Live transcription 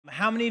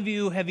how many of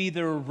you have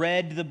either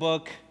read the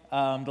book,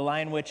 The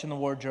Lion, Witch, and the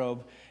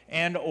Wardrobe,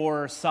 and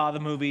or saw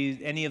the movie,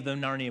 any of the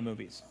Narnia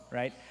movies,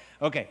 right?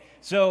 Okay,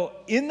 so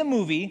in the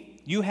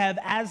movie, you have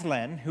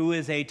Aslan, who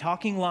is a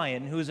talking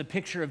lion, who is a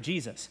picture of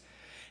Jesus.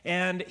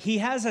 And he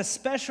has a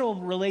special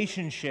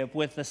relationship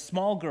with a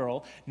small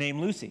girl named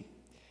Lucy.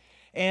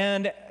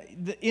 And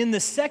in the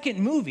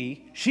second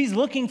movie, she's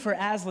looking for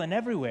Aslan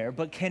everywhere,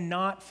 but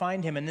cannot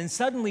find him. And then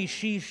suddenly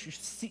he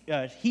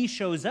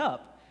shows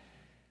up,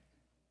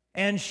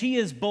 and she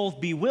is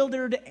both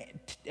bewildered,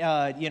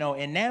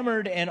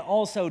 enamored, and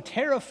also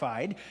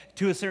terrified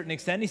to a certain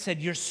extent. He said,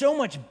 "You're so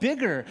much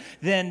bigger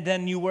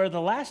than you were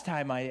the last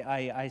time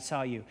I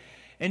saw you."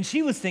 And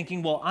she was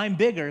thinking, well, I'm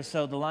bigger,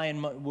 so the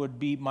lion would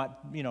be,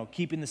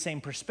 keeping the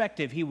same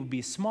perspective. He would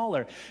be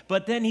smaller.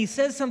 But then he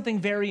says something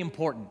very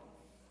important.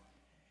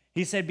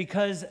 He said,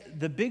 because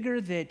the bigger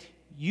that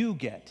you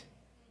get,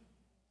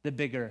 the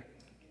bigger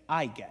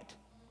I get.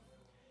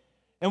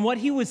 And what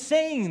he was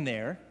saying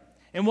there,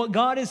 and what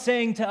God is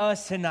saying to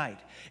us tonight,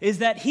 is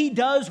that he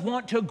does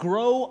want to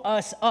grow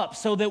us up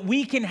so that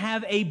we can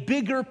have a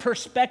bigger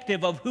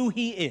perspective of who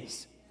he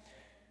is.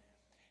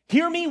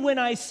 Hear me when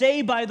I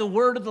say by the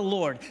word of the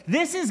Lord,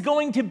 this is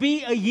going to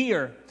be a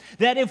year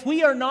that if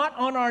we are not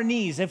on our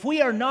knees, if we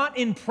are not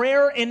in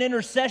prayer and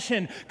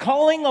intercession,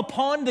 calling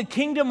upon the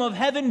kingdom of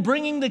heaven,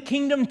 bringing the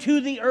kingdom to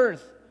the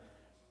earth,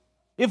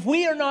 if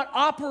we are not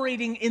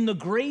operating in the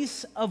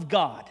grace of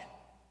God,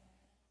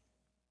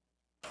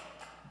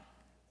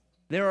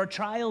 there are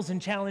trials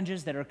and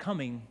challenges that are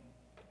coming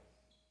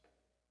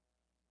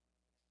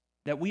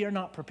that we are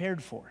not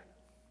prepared for.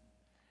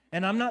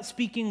 And I'm not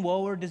speaking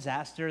woe or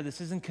disaster. This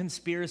isn't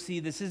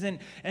conspiracy. This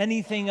isn't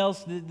anything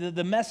else.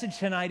 The message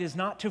tonight is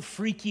not to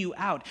freak you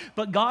out.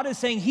 But God is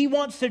saying he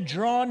wants to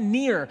draw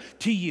near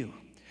to you.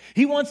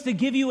 He wants to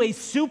give you a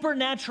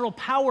supernatural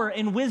power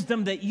and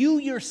wisdom that you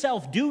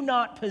yourself do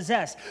not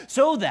possess,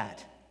 so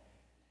that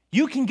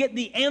you can get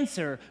the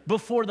answer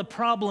before the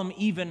problem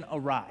even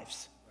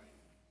arrives.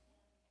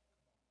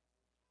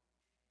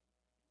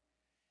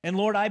 And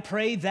Lord, I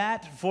pray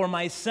that for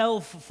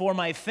myself, for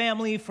my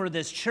family, for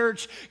this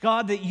church,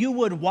 God, that you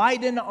would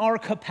widen our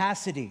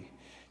capacity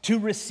to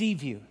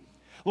receive you.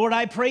 Lord,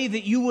 I pray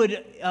that you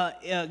would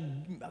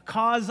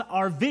cause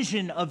our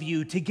vision of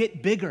you to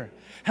get bigger.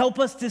 Help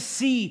us to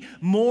see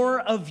more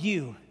of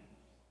you.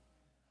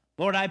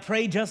 Lord, I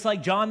pray just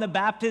like John the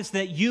Baptist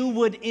that you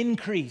would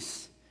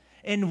increase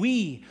and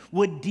we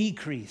would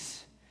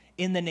decrease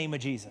in the name of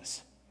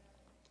Jesus.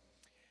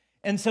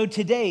 And so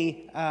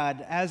today,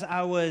 as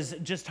I was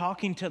just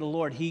talking to the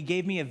Lord, he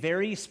gave me a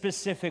very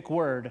specific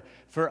word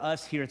for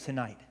us here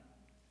tonight.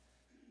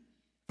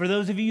 For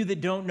those of you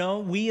that don't know,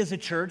 we as a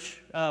church,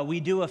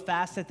 we do a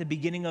fast at the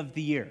beginning of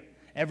the year,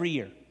 every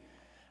year,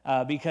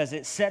 because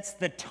it sets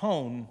the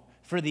tone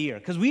for the year.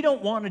 Because we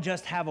don't want to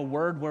just have a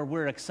word where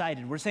we're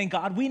excited. We're saying,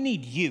 God, we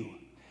need you.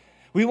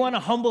 We want to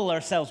humble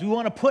ourselves. We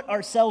want to put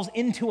ourselves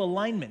into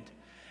alignment.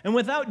 And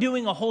without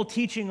doing a whole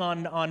teaching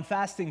on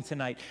fasting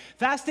tonight,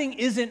 fasting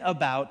isn't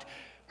about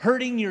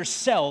hurting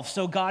yourself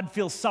so God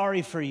feels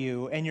sorry for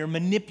you and you're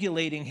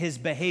manipulating his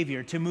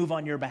behavior to move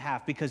on your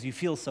behalf because you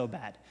feel so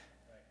bad.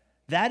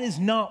 That is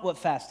not what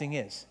fasting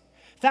is.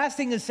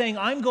 Fasting is saying,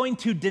 I'm going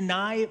to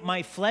deny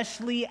my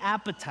fleshly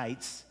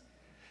appetites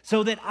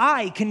so that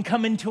I can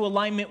come into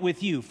alignment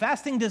with you.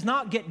 Fasting does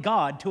not get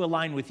God to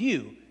align with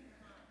you.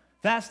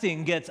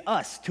 Fasting gets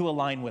us to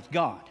align with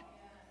God.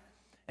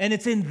 And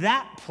it's in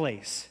that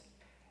place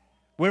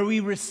where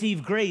we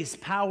receive grace,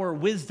 power,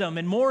 wisdom,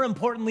 and more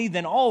importantly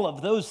than all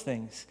of those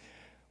things,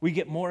 we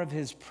get more of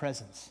his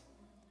presence.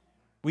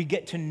 We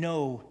get to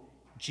know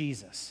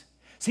Jesus.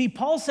 See,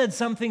 Paul said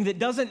something that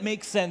doesn't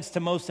make sense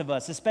to most of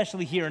us,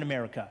 especially here in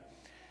America.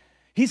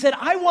 He said,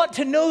 I want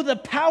to know the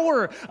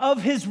power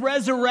of his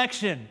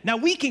resurrection. Now,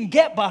 we can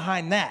get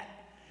behind that.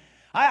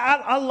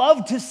 I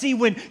love to see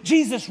when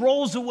Jesus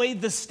rolls away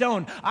the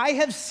stone. I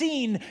have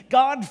seen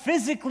God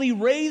physically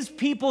raise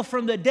people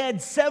from the dead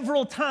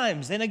several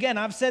times. And again,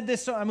 I've said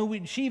this,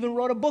 she even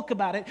wrote a book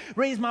about it,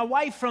 raised my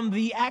wife from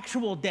the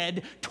actual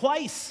dead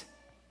twice.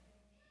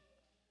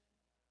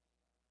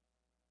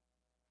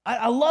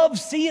 I love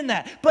seeing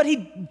that. But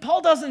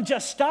Paul doesn't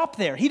just stop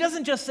there. He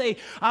doesn't just say,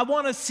 I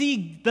want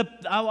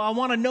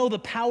to know the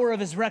power of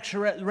his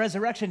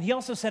resurrection. He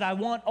also said, I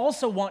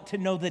also want to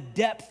know the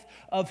depth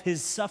of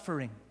his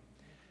suffering.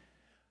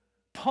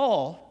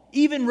 Paul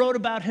even wrote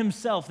about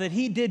himself that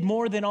he did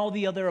more than all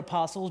the other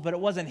apostles, but it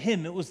wasn't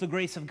him, it was the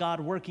grace of God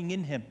working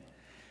in him.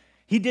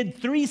 He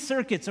did 3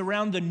 circuits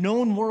around the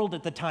known world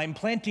at the time,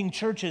 planting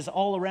churches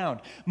all around.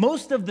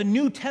 Most of the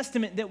New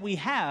Testament that we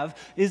have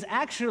is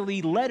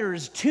actually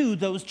letters to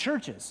those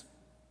churches.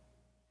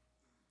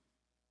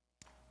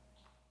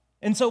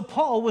 And so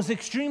Paul was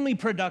extremely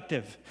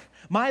productive.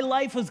 My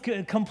life was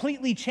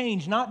completely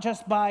changed, not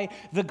just by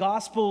the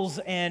Gospels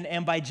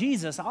and by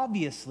Jesus,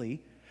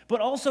 obviously,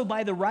 but also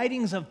by the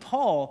writings of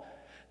Paul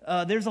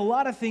there's a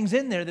lot of things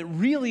in there that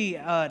really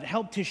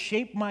help to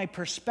shape my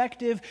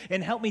perspective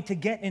and help me to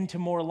get into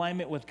more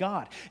alignment with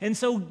God. And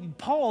so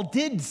Paul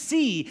did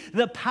see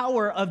the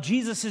power of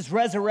Jesus'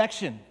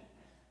 resurrection,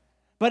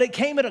 but it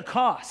came at a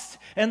cost,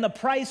 and the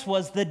price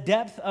was the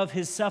depth of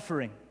his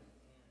suffering.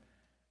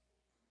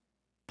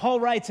 Paul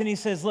writes and he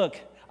says, look,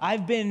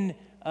 I've been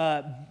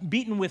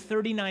beaten with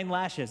 39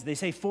 lashes. They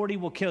say 40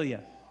 will kill you.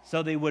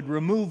 So they would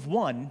remove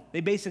one. They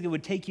basically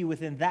would take you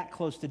within that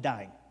close to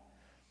dying.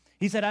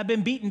 He said, I've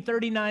been beaten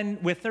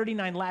with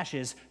 39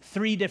 lashes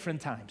 3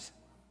 different times.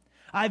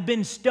 I've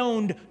been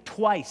stoned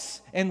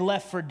twice and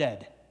left for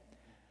dead.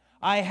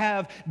 I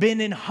have been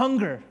in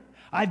hunger.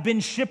 I've been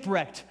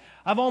shipwrecked.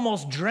 I've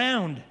almost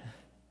drowned.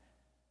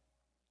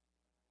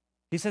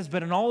 He says,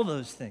 but in all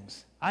those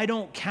things, I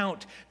don't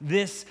count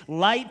this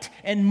light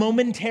and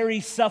momentary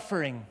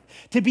suffering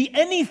to be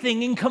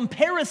anything in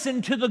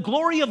comparison to the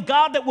glory of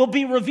God that will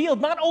be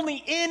revealed not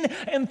only in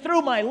and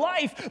through my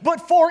life,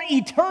 but for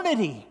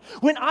eternity.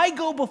 When I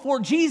go before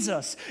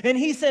Jesus and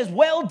he says,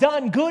 well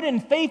done, good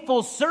and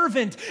faithful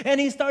servant, and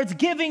he starts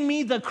giving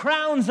me the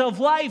crowns of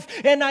life,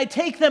 and I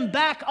take them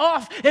back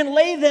off and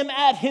lay them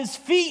at his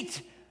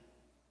feet.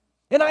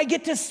 And I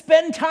get to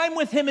spend time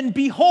with him and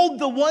behold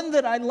the one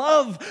that I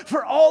love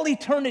for all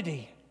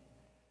eternity.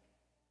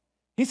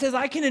 He says,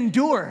 I can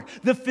endure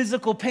the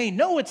physical pain.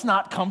 No, it's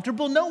not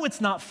comfortable. No,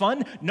 it's not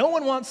fun. No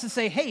one wants to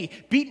say, hey,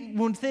 beaten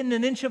within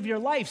an inch of your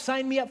life,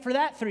 sign me up for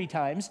that 3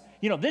 times.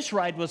 You know, this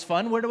ride was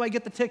fun. Where do I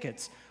get the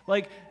tickets?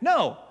 Like,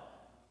 no.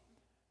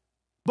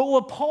 But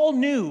what Paul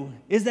knew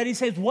is that he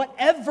says,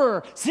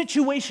 whatever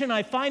situation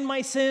I find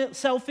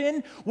myself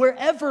in,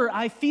 wherever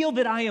I feel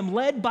that I am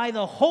led by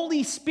the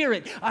Holy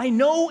Spirit, I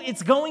know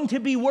it's going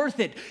to be worth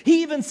it.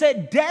 He even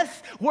said,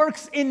 death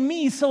works in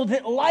me so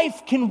that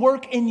life can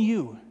work in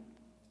you.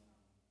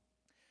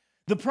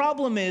 The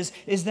problem is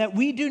that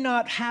we do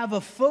not have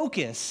a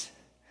focus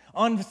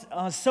on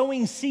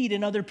sowing seed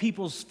in other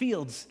people's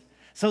fields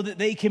so that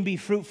they can be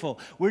fruitful.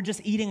 We're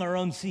just eating our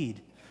own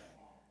seed.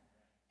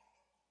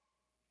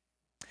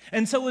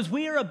 And so as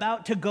we are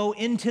about to go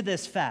into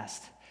this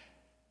fast,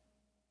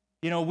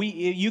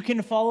 you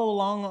can follow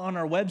along on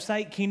our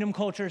website,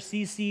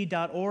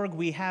 kingdomculturecc.org.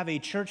 We have a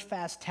church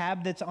fast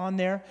tab that's on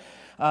there.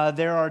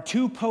 There are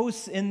 2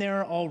 posts in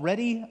there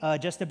already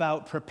just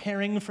about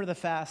preparing for the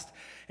fast.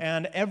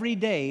 And every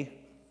day,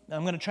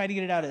 I'm going to try to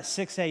get it out at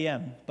 6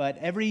 a.m., but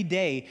every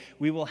day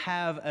we will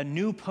have a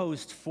new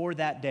post for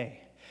that day.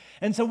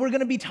 And so we're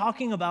going to be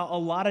talking about a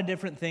lot of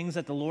different things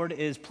that the Lord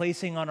is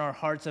placing on our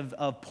hearts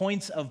of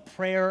points of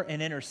prayer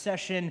and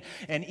intercession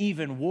and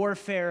even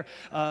warfare,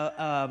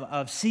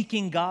 of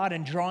seeking God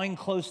and drawing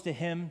close to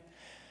him.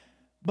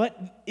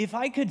 But if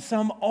I could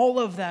sum all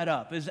of that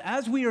up, is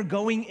as we are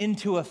going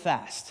into a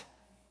fast,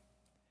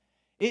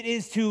 it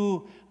is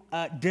to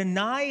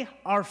deny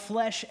our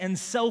flesh and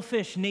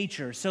selfish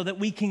nature so that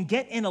we can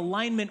get in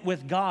alignment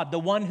with God, the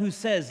one who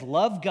says,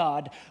 love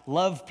God,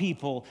 love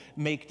people,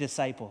 make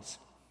disciples.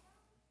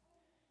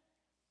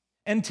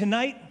 And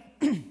tonight,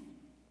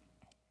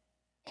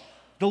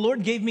 the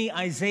Lord gave me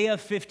Isaiah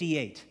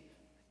 58.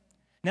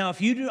 Now, if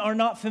you are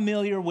not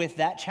familiar with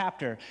that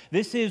chapter,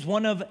 this is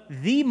one of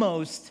the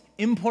most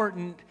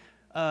important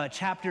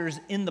chapters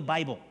in the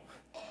Bible.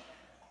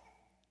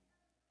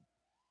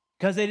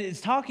 Because it is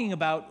talking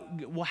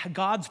about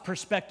God's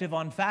perspective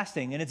on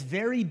fasting, and it's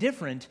very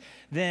different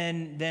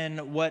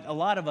than what a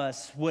lot of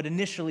us would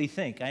initially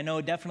think. I know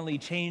it definitely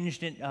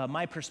changed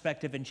my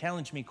perspective and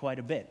challenged me quite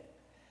a bit.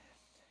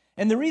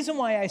 And the reason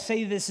why I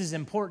say this is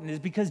important is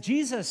because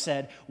Jesus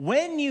said,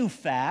 when you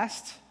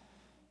fast,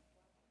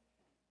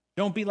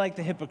 don't be like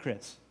the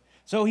hypocrites.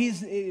 So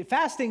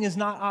fasting is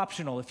not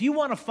optional. If you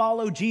want to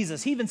follow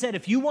Jesus, he even said,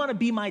 if you want to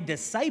be my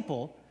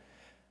disciple,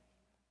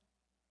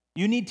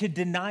 you need to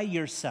deny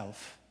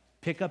yourself,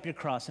 pick up your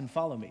cross, and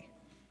follow me.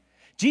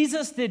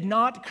 Jesus did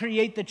not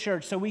create the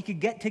church so we could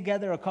get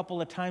together a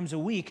couple of times a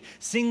week,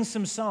 sing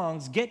some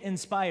songs, get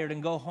inspired,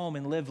 and go home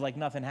and live like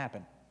nothing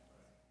happened.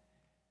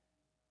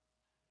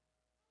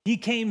 He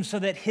came so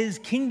that his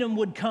kingdom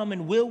would come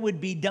and will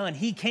would be done.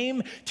 He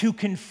came to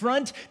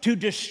confront, to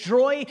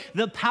destroy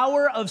the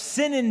power of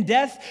sin and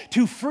death,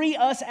 to free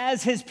us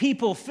as his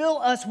people, fill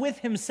us with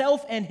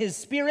himself and his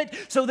spirit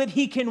so that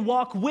he can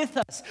walk with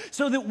us,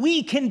 so that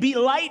we can be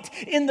light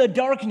in the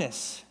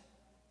darkness.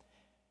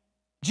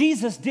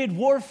 Jesus did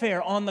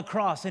warfare on the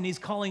cross, and he's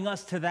calling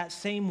us to that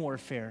same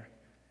warfare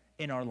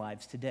in our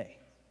lives today.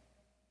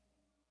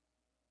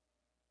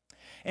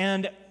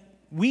 And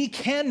we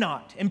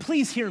cannot, and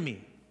please hear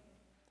me,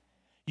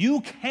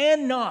 you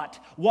cannot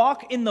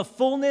walk in the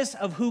fullness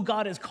of who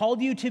God has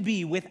called you to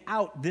be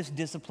without this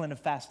discipline of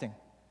fasting.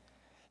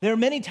 There are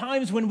many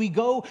times when we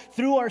go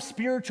through our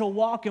spiritual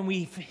walk and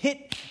we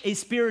hit a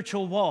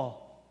spiritual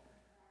wall.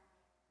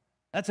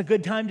 That's a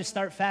good time to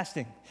start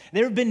fasting.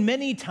 There have been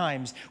many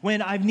times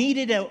when I've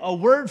needed a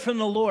word from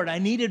the Lord. I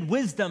needed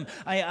wisdom.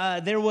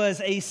 There was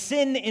a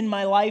sin in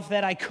my life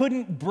that I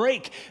couldn't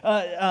break.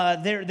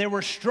 There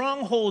were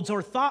strongholds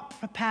or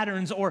thought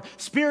patterns or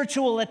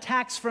spiritual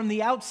attacks from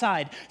the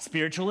outside,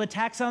 spiritual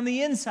attacks on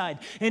the inside.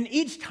 And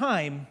each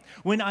time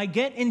when I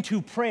get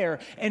into prayer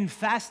and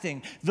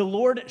fasting, the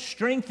Lord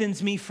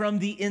strengthens me from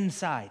the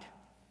inside.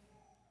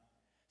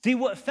 See,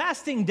 what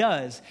fasting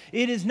does,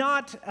 it is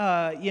not,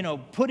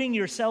 putting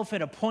yourself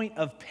at a point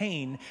of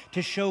pain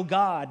to show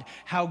God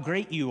how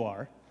great you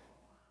are.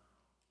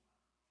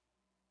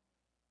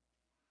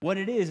 What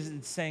it is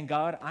it's saying,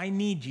 God, I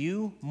need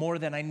you more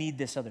than I need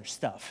this other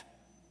stuff.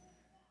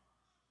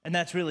 And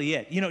that's really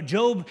it.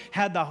 Job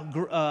had the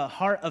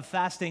heart of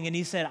fasting, and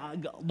he said,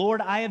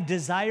 Lord, I have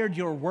desired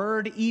your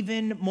word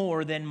even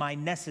more than my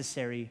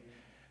necessary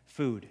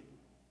food.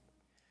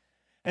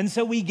 And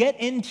so we get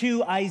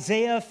into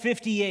Isaiah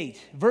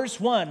 58, verse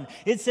 1.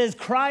 It says,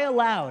 cry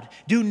aloud,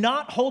 do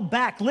not hold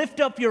back, lift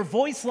up your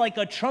voice like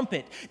a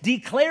trumpet.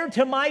 Declare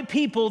to my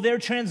people their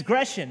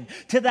transgression,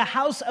 to the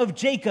house of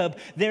Jacob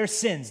their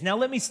sins. Now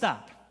let me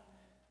stop.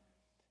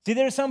 See,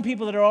 there are some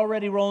people that are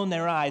already rolling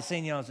their eyes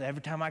saying,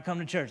 every time I come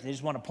to church, they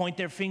just want to point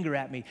their finger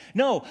at me.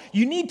 No,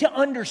 you need to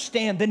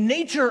understand the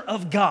nature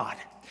of God.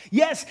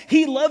 Yes,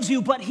 he loves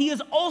you, but he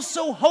is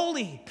also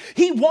holy.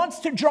 He wants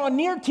to draw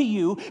near to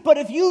you, but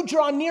if you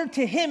draw near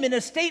to him in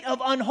a state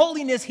of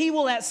unholiness, he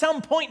will at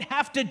some point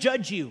have to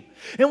judge you.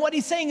 And what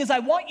he's saying is, I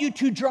want you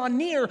to draw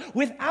near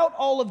without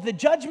all of the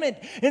judgment.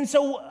 And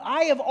so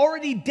I have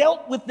already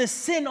dealt with the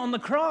sin on the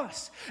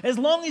cross. As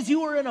long as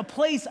you are in a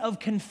place of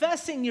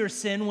confessing your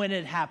sin when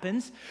it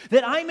happens,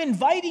 that I'm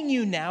inviting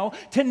you now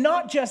to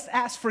not just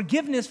ask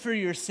forgiveness for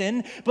your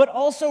sin, but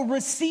also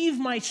receive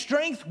my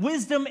strength,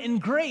 wisdom,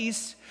 and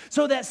grace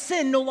so that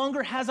sin no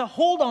longer has a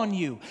hold on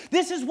you.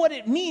 This is what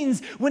it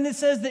means when it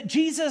says that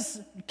Jesus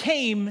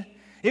came.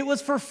 It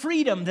was for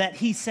freedom that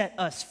he set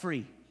us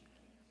free.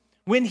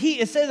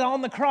 It says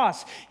on the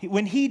cross,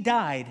 when he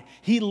died,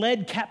 he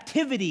led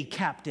captivity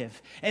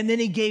captive, and then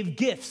he gave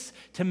gifts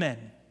to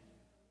men.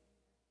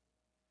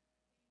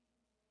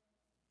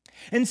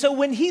 And so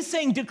when he's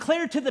saying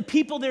declare to the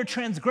people their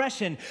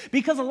transgression,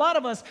 because a lot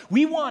of us,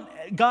 we want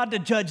God to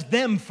judge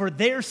them for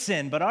their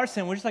sin, but our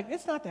sin, we're just like,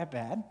 it's not that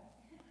bad.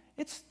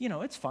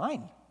 It's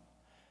fine.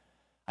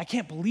 I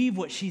can't believe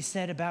what she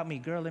said about me.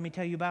 Girl, let me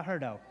tell you about her,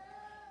 though.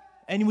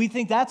 And we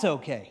think that's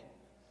okay.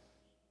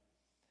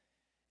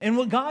 And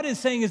what God is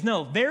saying is,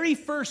 no, very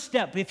first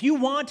step, if you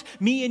want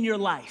me in your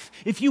life,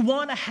 if you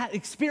want to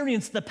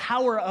experience the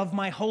power of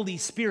my Holy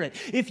Spirit,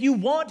 if you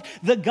want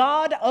the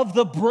God of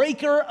the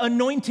breaker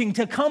anointing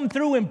to come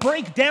through and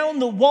break down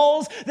the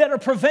walls that are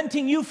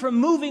preventing you from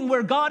moving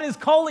where God is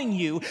calling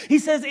you, he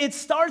says it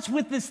starts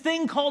with this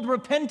thing called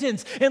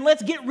repentance. And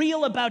let's get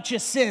real about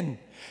your sin.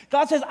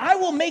 God says, I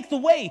will make the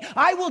way.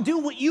 I will do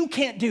what you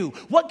can't do.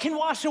 What can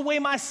wash away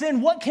my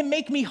sin? What can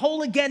make me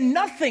whole again?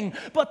 Nothing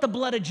but the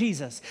blood of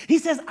Jesus. He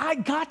says, I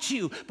got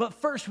you. But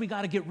first, we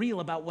got to get real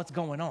about what's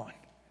going on.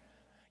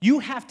 You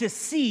have to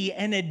see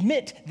and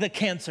admit the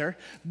cancer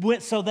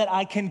so that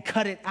I can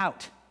cut it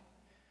out,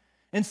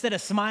 instead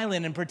of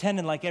smiling and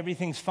pretending like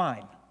everything's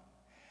fine.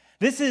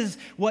 This is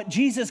what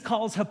Jesus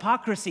calls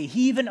hypocrisy.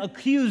 He even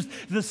accused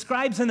the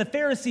scribes and the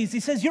Pharisees. He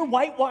says, you're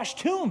whitewashed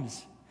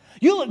tombs.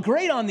 You look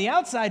great on the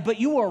outside, but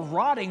you are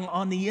rotting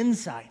on the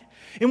inside.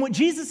 And what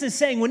Jesus is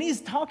saying when he's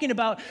talking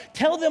about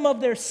tell them of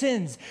their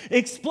sins,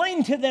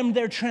 explain to them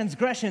their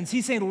transgressions,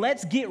 he's saying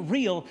let's get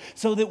real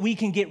so that we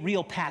can get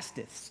real past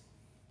this.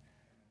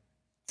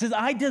 He says,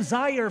 I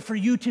desire for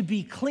you to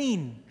be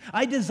clean.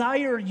 I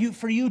desire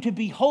for you to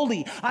be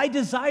holy. I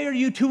desire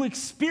you to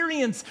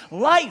experience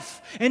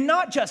life, and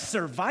not just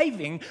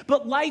surviving,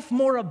 but life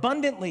more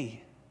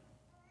abundantly.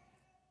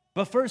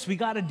 But first, we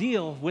got to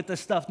deal with the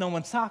stuff no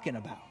one's talking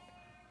about.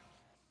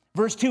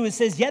 Verse 2, it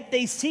says, yet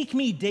they seek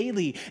me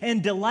daily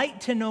and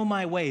delight to know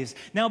my ways.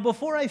 Now,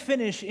 before I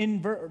finish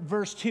in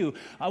verse 2,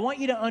 I want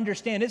you to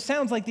understand, it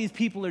sounds like these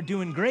people are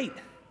doing great.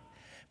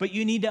 But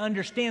you need to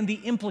understand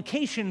the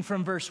implication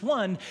from verse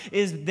 1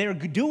 is they're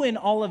doing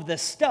all of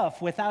this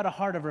stuff without a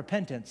heart of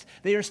repentance.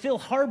 They are still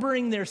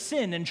harboring their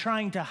sin and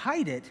trying to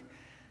hide it,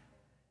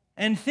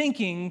 and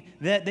thinking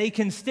that they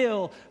can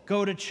still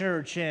go to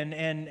church. And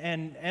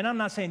I'm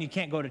not saying you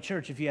can't go to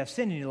church if you have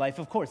sin in your life.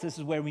 Of course, this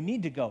is where we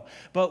need to go.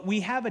 But we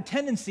have a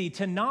tendency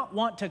to not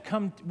want to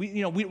come.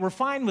 We're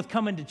fine with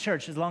coming to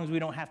church as long as we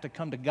don't have to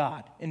come to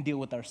God and deal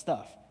with our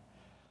stuff.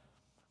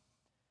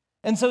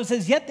 And so it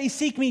says, yet they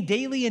seek me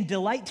daily and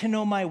delight to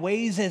know my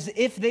ways, as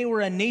if they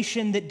were a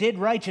nation that did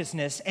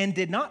righteousness and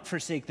did not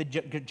forsake the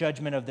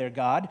judgment of their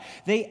God.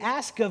 They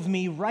ask of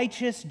me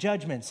righteous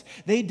judgments.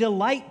 They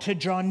delight to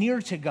draw near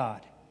to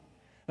God.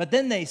 But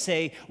then they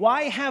say,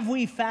 why have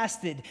we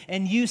fasted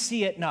and you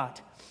see it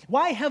not?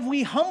 Why have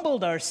we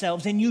humbled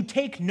ourselves and you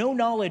take no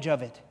knowledge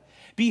of it?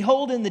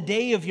 Behold, in the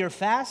day of your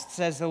fast,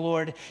 says the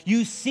Lord,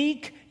 you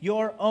seek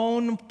your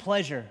own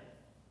pleasure.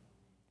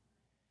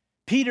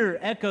 Peter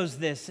echoes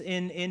this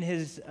in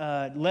his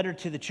letter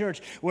to the church,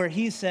 where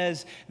he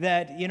says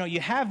that, you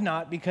have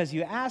not because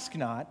you ask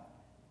not,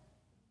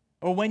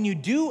 or when you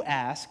do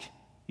ask,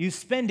 you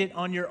spend it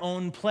on your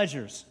own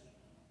pleasures.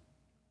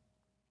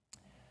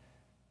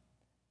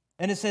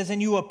 And it says,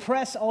 and you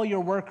oppress all your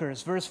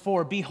workers. Verse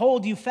 4,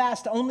 behold, you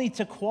fast only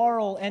to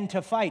quarrel and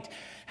to fight.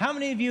 How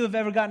many of you have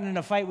ever gotten in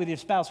a fight with your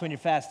spouse when you're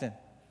fasting?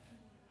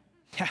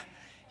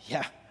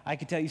 Yeah, I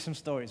could tell you some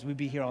stories. We'd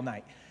be here all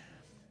night.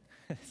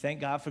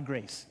 Thank God for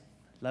grace.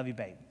 Love you,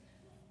 babe.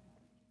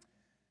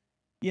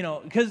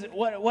 Because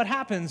what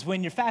happens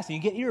when you're fasting?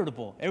 You get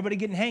irritable. Everybody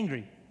getting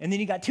hangry. And then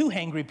you got two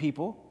hangry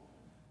people.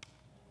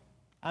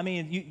 I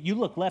mean, you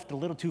look left a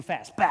little too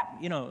fast.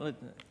 Bap,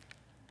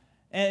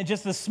 and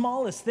just the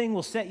smallest thing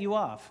will set you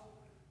off.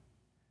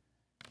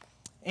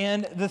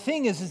 And the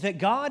thing is that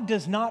God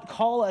does not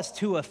call us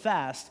to a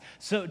fast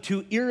so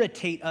to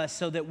irritate us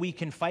so that we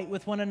can fight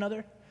with one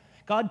another.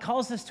 God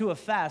calls us to a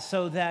fast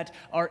so that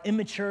our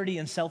immaturity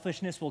and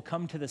selfishness will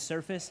come to the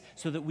surface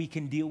so that we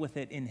can deal with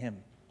it in Him.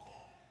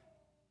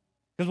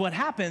 Because what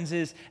happens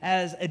is,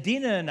 as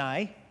Adina and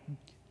I,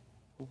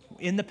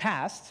 in the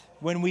past,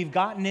 when we've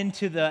gotten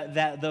into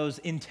those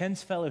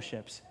intense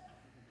fellowships,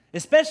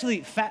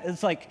 especially,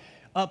 it's like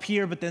up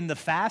here, but then the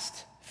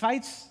fast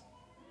fights,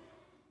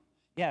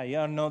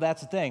 yeah, no,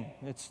 that's a thing.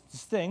 It's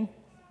this thing.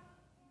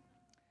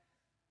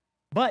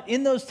 But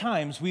in those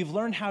times, we've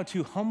learned how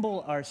to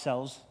humble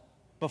ourselves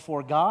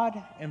before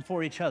God and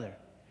for each other.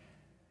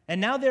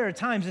 And now there are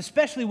times,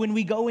 especially when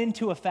we go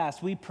into a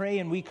fast, we pray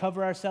and we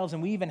cover ourselves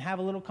and we even have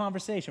a little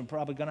conversation. We're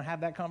probably going to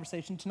have that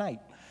conversation tonight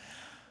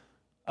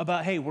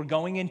about, hey, we're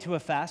going into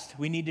a fast.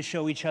 We need to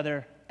show each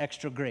other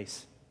extra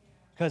grace.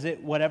 Because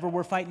whatever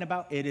we're fighting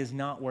about, it is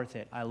not worth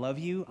it. I love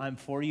you. I'm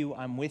for you.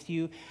 I'm with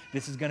you.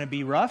 This is going to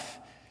be rough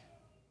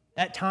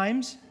at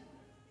times,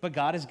 but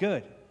God is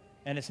good.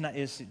 And I'm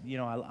going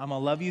to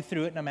love you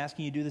through it, and I'm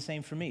asking you to do the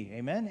same for me.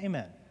 Amen?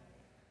 Amen.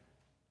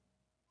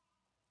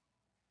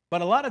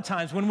 But a lot of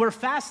times when we're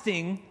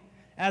fasting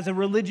as a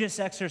religious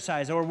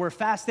exercise, or we're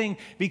fasting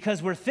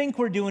because we think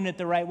we're doing it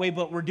the right way,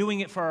 but we're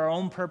doing it for our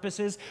own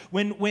purposes,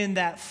 when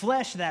that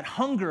flesh, that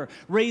hunger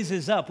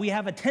raises up, we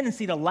have a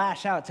tendency to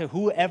lash out to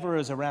whoever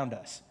is around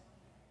us.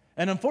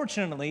 And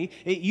unfortunately,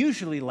 it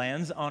usually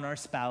lands on our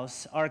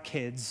spouse, our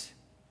kids,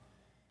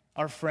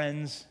 our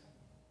friends,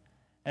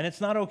 and it's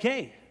not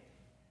okay.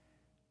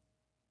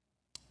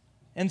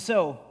 And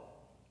so,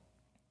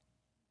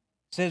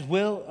 it says,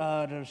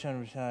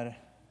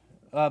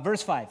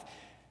 verse 5,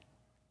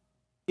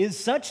 is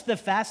such the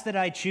fast that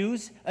I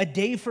choose, a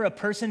day for a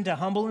person to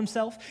humble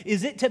himself?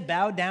 Is it to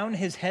bow down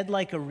his head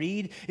like a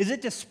reed? Is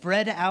it to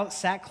spread out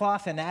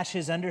sackcloth and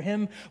ashes under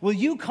him? Will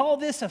you call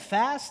this a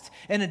fast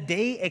and a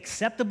day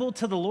acceptable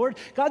to the Lord?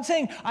 God's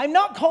saying, I'm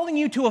not calling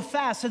you to a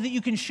fast so that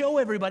you can show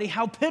everybody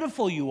how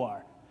pitiful you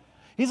are.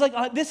 He's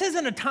like, this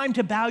isn't a time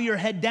to bow your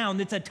head down.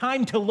 It's a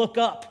time to look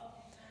up.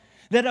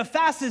 That a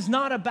fast is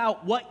not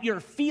about what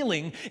you're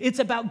feeling. It's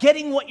about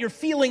getting what you're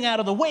feeling out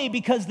of the way,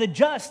 because the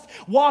just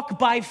walk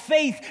by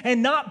faith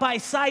and not by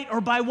sight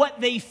or by what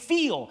they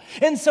feel.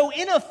 And so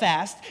in a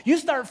fast, you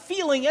start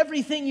feeling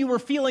everything you were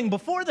feeling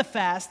before the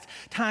fast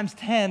times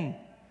 10.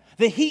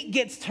 The heat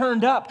gets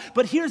turned up.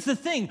 But here's the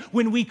thing.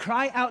 When we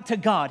cry out to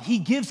God, He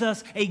gives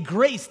us a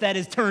grace that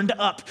is turned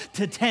up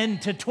to 10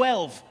 to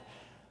 12.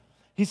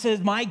 He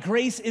says, my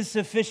grace is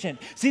sufficient.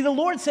 See, the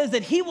Lord says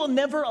that He will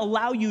never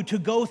allow you to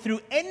go through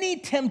any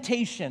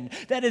temptation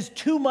that is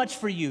too much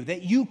for you,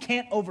 that you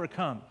can't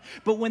overcome.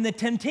 But when the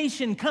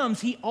temptation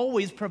comes, He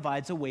always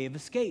provides a way of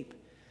escape.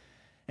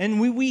 And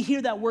we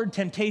hear that word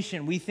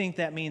temptation, we think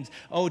that means,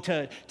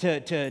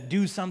 to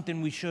do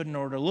something we shouldn't,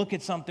 or to look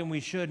at something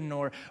we shouldn't,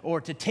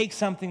 or to take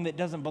something that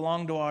doesn't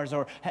belong to ours,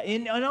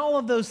 and all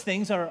of those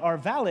things are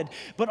valid,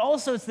 but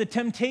also it's the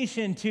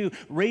temptation to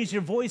raise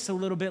your voice a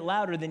little bit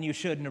louder than you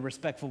should in a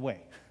respectful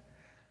way.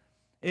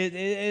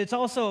 It's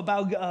also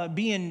about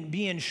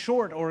being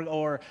short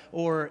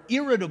or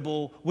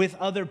irritable with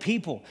other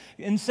people.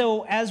 And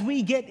so as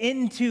we get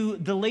into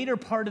the later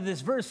part of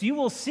this verse, you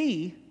will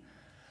see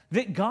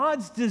that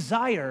God's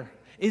desire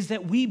is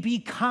that we be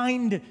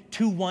kind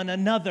to one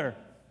another.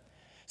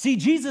 See,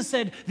 Jesus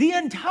said the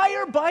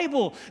entire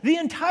Bible, the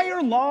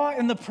entire law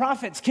and the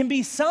prophets can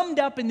be summed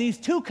up in these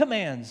two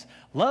commands: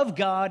 love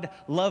God,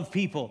 love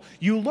people.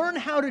 You learn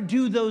how to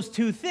do those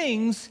two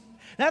things.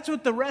 That's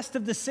what the rest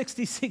of the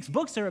 66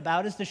 books are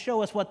about, is to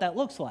show us what that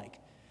looks like.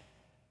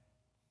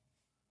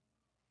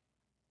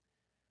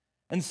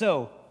 And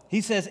so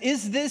He says,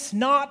 is this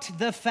not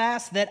the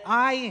fast that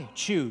I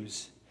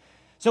choose?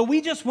 So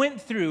we just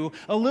went through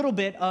a little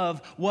bit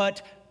of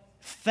what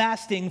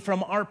fasting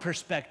from our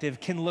perspective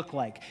can look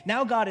like.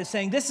 Now God is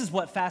saying, this is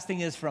what fasting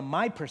is from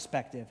my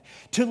perspective: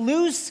 to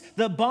loose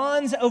the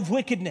bonds of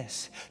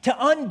wickedness, to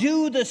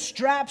undo the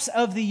straps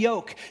of the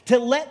yoke, to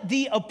let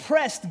the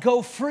oppressed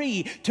go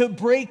free, to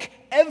break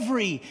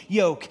every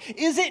yoke.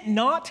 Is it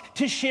not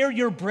to share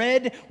your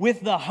bread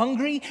with the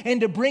hungry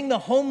and to bring the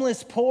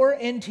homeless poor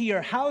into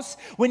your house?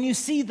 When you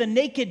see the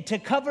naked, to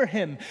cover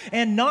him,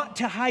 and not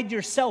to hide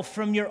yourself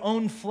from your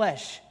own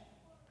flesh?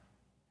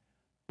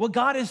 What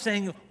God is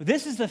saying,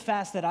 this is the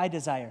fast that I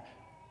desire.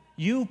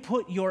 You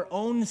put your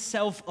own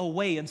self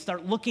away and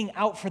start looking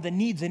out for the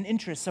needs and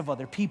interests of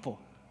other people.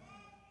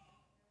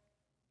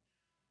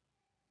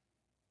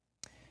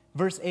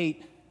 Verse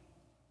 8.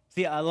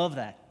 See, I love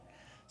that.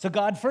 So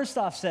God first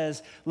off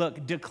says,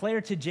 look,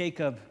 declare to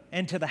Jacob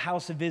and to the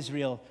house of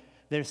Israel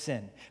their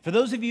sin. For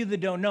those of you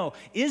that don't know,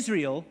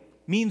 Israel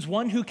means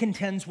one who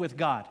contends with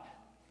God.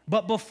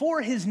 But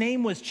before his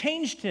name was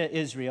changed to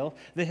Israel,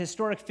 the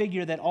historic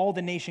figure that all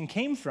the nation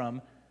came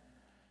from,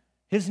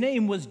 his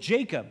name was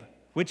Jacob,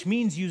 which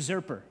means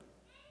usurper.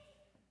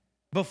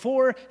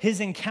 Before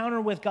his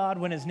encounter with God,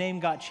 when his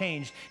name got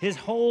changed, his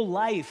whole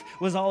life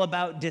was all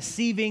about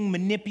deceiving,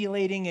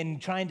 manipulating,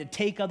 and trying to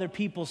take other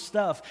people's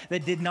stuff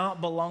that did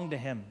not belong to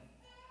him.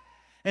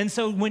 And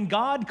so when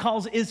God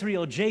calls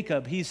Israel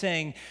Jacob, he's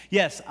saying,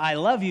 yes, I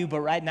love you,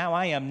 but right now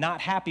I am not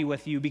happy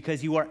with you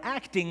because you are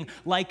acting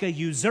like a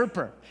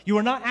usurper. You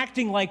are not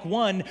acting like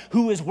one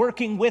who is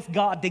working with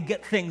God to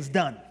get things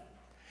done.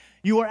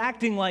 You are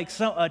acting like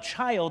a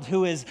child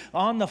who is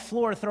on the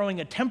floor throwing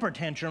a temper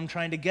tantrum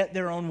trying to get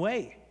their own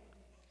way.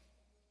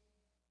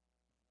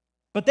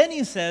 But then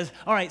he says,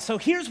 all right, so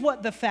here's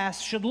what the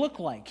fast should look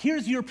like.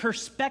 Here's your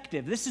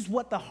perspective. This is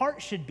what the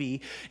heart should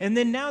be. And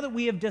then now that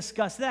we have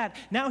discussed that,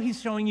 now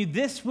he's showing you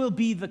this will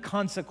be the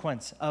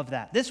consequence of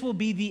that. This will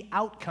be the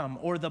outcome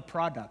or the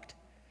product.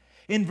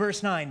 In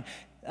verse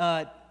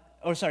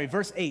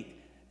 8.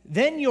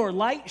 Then your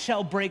light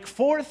shall break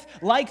forth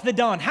like the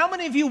dawn. How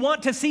many of you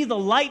want to see the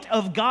light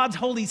of God's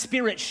Holy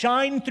Spirit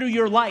shine through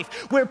your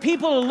life, where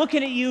people are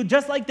looking at you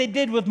just like they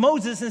did with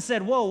Moses and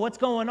said, whoa, what's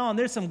going on?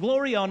 There's some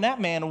glory on that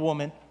man or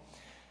woman.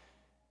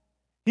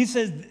 He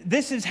says,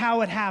 this is how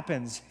it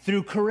happens,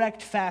 through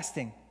correct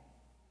fasting.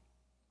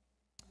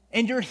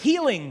 And your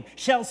healing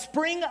shall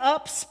spring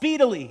up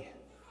speedily.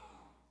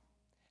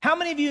 How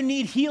many of you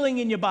need healing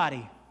in your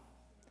body?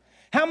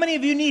 How many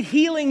of you need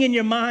healing in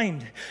your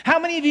mind? How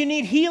many of you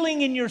need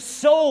healing in your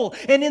soul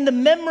and in the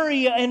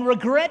memory and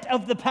regret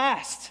of the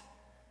past?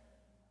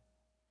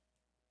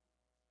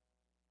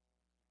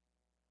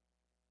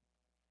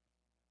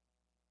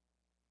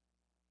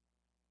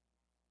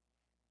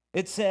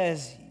 It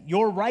says,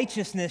 your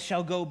righteousness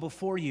shall go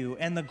before you,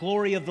 and the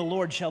glory of the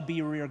Lord shall be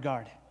your rear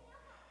guard.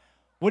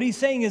 What he's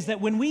saying is that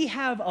when we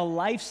have a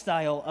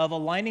lifestyle of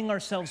aligning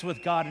ourselves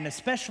with God, and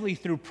especially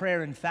through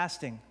prayer and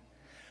fasting,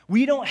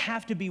 we don't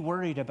have to be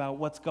worried about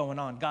what's going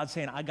on. God's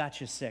saying, I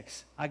got you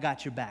six. I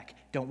got your back.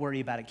 Don't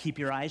worry about it. Keep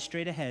your eyes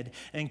straight ahead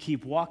and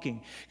keep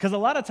walking. Because a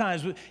lot of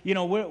times,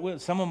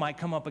 someone might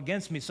come up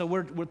against me, so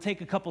we'll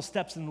take a couple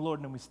steps in the Lord,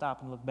 and then we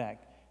stop and look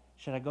back.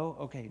 Should I go?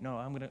 Okay, no,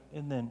 I'm going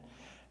to,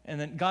 and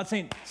then God's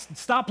saying,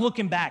 stop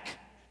looking back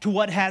to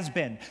what has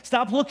been.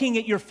 Stop looking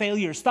at your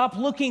failures. Stop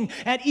looking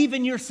at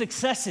even your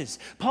successes.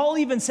 Paul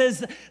even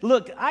says,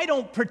 look, I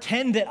don't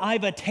pretend that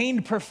I've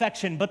attained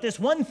perfection, but this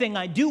one thing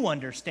I do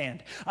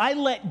understand. I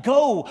let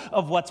go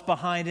of what's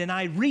behind and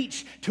I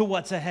reach to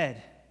what's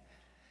ahead.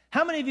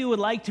 How many of you would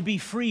like to be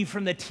free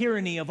from the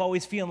tyranny of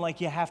always feeling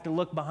like you have to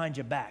look behind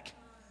your back?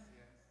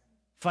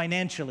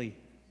 Financially,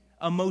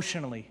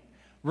 emotionally,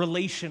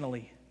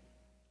 relationally.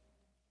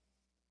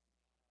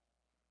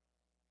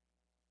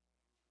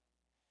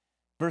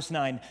 Verse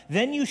 9,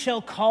 then you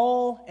shall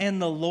call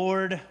and the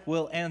Lord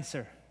will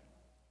answer.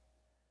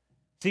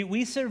 See,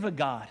 we serve a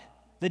God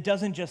that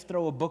doesn't just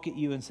throw a book at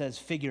you and says,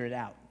 figure it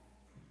out.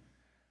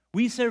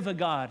 We serve a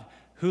God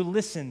who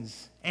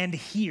listens and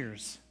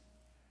hears.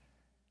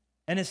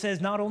 And it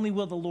says, not only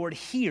will the Lord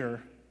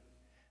hear,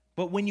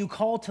 but when you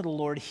call to the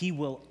Lord, he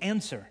will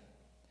answer.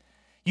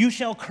 You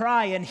shall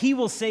cry and he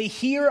will say,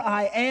 here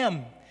I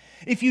am.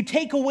 If you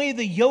take away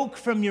the yoke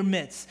from your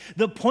midst,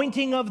 the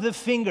pointing of the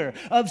finger,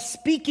 of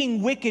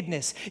speaking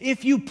wickedness,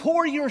 if you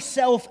pour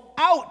yourself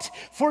out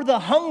for the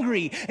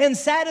hungry and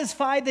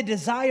satisfy the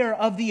desire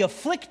of the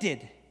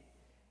afflicted,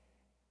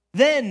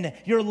 then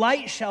your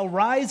light shall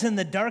rise in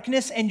the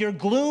darkness and your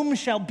gloom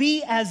shall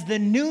be as the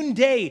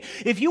noonday.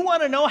 If you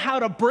want to know how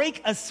to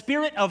break a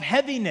spirit of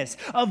heaviness,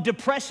 of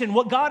depression,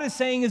 what God is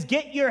saying is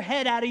get your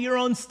head out of your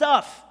own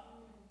stuff.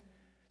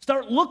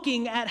 Start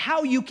looking at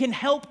how you can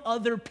help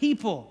other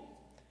people.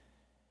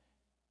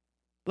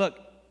 Look,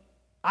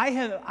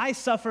 I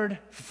suffered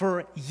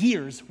for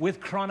years with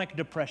chronic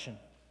depression.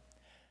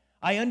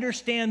 I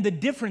understand the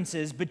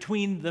differences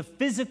between the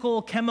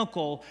physical,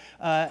 chemical,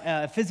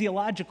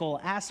 physiological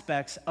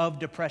aspects of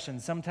depression.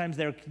 Sometimes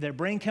they're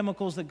brain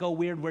chemicals that go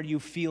weird where you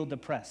feel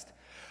depressed.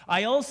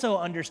 I also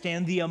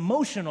understand the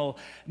emotional,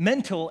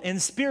 mental, and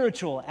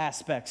spiritual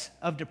aspects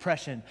of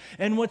depression.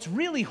 And what's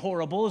really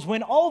horrible is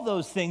when all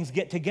those things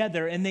get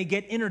together and they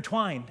get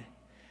intertwined.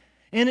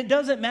 And it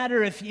doesn't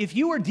matter if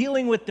you are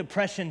dealing with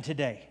depression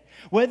today,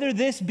 whether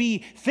this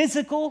be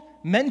physical,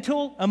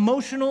 mental,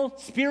 emotional,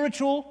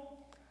 spiritual,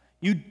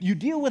 you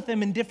deal with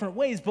them in different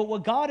ways. But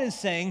what God is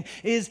saying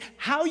is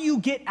how you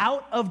get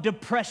out of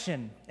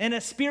depression and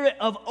a spirit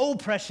of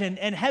oppression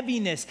and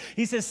heaviness.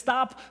 He says,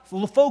 stop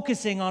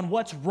focusing on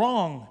what's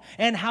wrong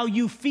and how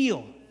you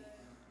feel.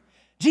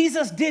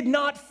 Jesus did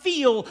not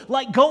feel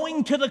like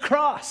going to the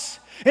cross.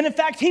 And in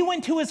fact, he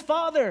went to his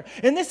Father.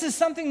 And this is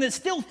something that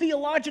still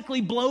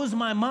theologically blows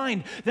my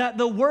mind, that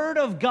the Word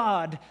of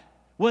God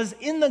was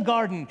in the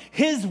garden.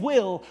 His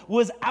will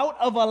was out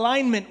of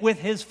alignment with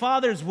his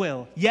Father's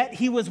will, yet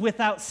he was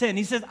without sin.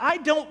 He says, I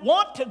don't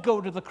want to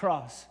go to the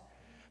cross,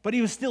 but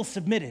he was still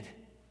submitted.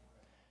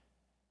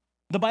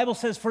 The Bible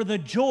says, for the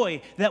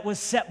joy that was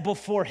set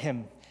before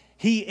him,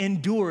 he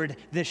endured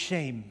the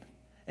shame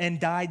and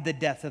died the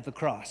death of the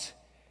cross.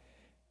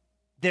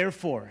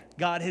 Therefore,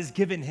 God has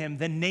given him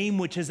the name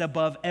which is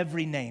above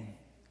every name.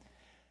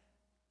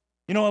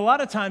 You know, a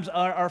lot of times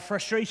our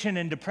frustration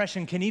and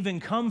depression can even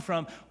come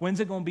from, when's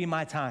it going to be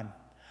my time?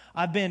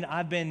 I've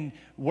been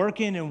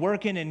working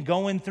and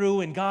going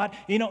through, and God,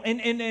 you know,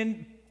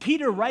 and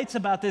Peter writes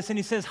about this, and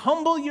he says,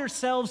 humble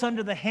yourselves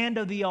under the hand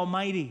of the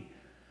Almighty,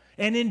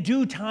 and in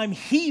due time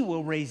he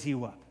will raise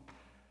you up.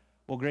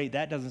 Well, great,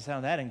 that doesn't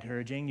sound that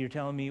encouraging. You're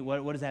telling me,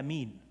 what does that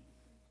mean?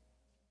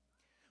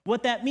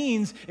 What that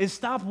means is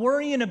stop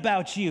worrying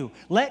about you.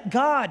 Let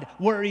God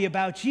worry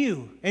about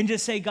you. And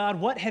just say, God,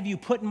 what have you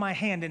put in my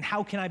hand, and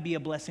how can I be a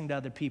blessing to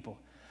other people?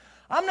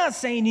 I'm not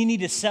saying you need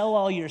to sell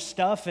all your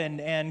stuff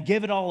and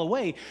give it all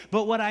away.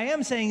 But what I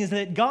am saying is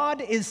that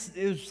God is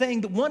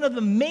saying that one of the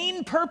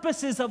main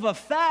purposes of a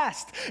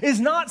fast is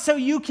not so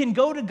you can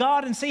go to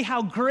God and say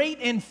how great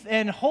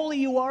and holy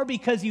you are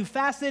because you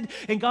fasted.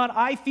 And God,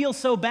 I feel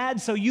so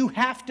bad, so you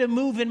have to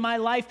move in my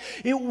life.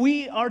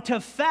 We are to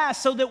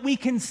fast so that we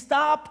can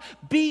stop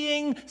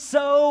being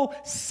so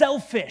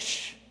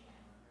selfish.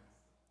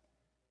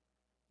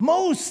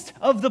 Most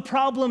of the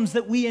problems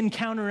that we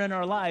encounter in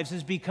our lives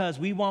is because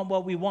we want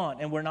what we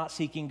want and we're not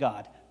seeking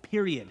God,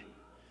 period.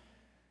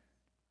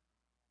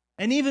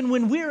 And even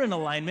when we're in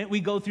alignment, we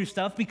go through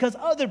stuff because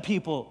other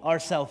people are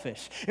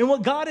selfish. And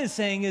what God is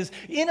saying is,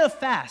 in a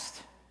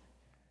fast,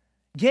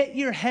 get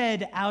your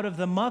head out of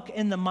the muck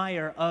and the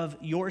mire of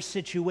your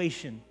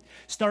situation.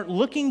 Start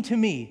looking to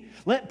me.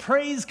 Let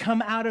praise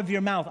come out of your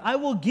mouth. I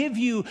will give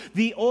you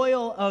the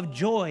oil of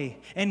joy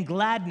and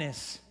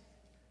gladness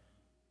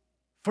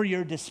for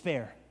your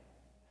despair.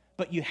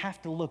 But you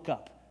have to look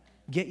up.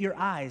 Get your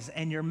eyes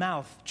and your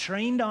mouth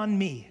trained on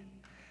me.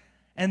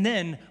 And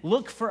then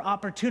look for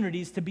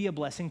opportunities to be a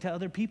blessing to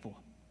other people.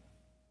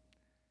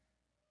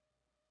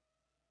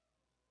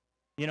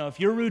 You know, if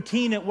your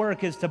routine at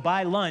work is to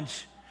buy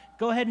lunch,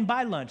 go ahead and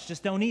buy lunch.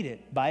 Just don't eat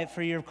it. Buy it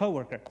for your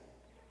coworker.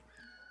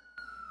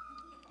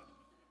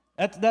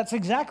 That's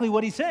exactly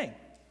what he's saying.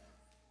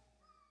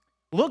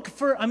 Look,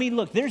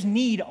 there's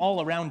need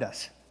all around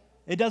us.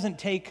 It doesn't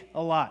take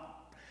a lot.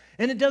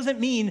 And it doesn't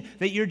mean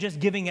that you're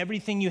just giving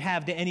everything you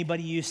have to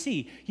anybody you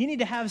see. You need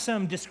to have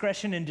some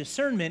discretion and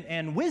discernment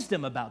and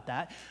wisdom about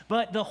that.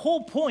 But the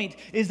whole point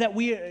is that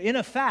we are in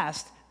a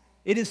fast.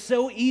 It is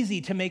so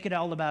easy to make it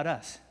all about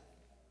us.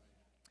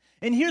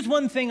 And here's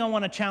one thing I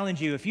want to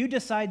challenge you. If you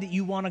decide that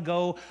you want to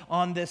go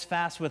on this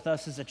fast with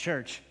us as a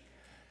church,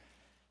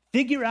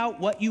 figure out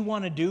what you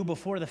want to do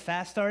before the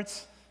fast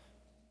starts,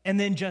 and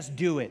then just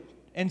do it.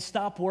 And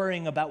stop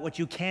worrying about what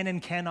you can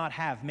and cannot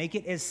have. Make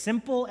it as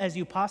simple as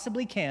you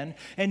possibly can,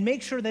 and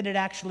make sure that it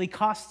actually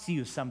costs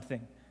you something.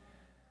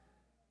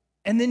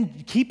 And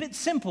then keep it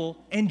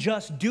simple and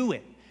just do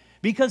it.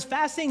 Because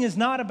fasting is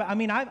not about,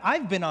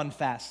 I've been on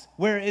fasts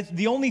where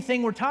the only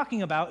thing we're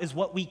talking about is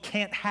what we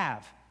can't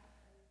have.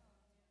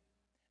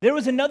 There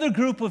was another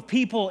group of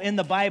people in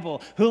the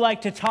Bible who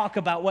liked to talk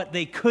about what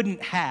they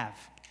couldn't have.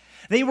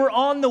 They were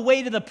on the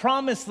way to the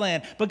promised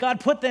land, but God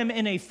put them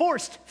in a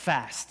forced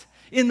fast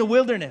in the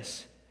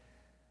wilderness.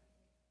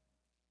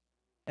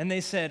 And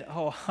they said,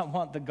 oh, I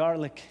want the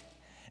garlic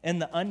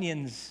and the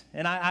onions,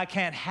 and I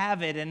can't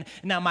have it. And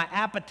now my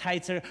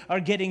appetites are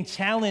getting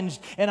challenged,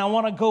 and I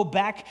want to go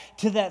back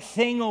to that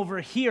thing over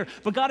here.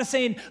 But God is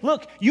saying,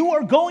 look, you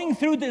are going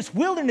through this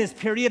wilderness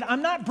period.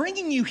 I'm not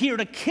bringing you here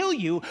to kill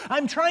you.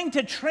 I'm trying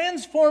to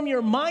transform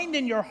your mind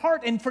and your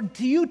heart, and for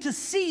you to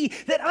see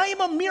that I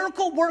am a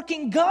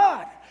miracle-working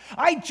God.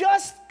 I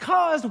just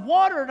caused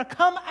water to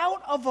come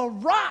out of a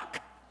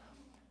rock.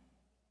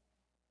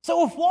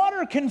 So if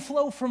water can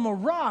flow from a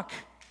rock,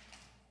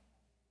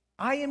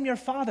 I am your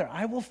Father.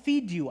 I will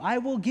feed you. I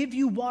will give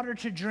you water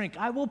to drink.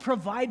 I will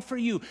provide for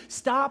you.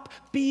 Stop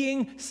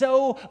being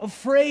so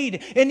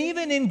afraid. And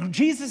even in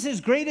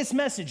Jesus' greatest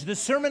message, the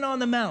Sermon on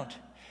the Mount,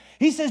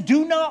 he says,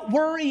 do not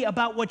worry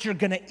about what you're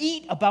going to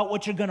eat, about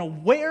what you're going to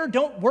wear.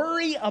 Don't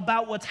worry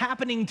about what's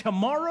happening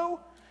tomorrow.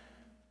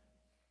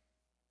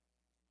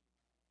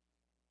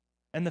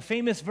 And the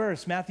famous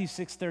verse, Matthew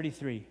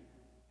 6:33.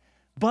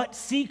 But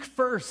seek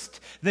first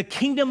the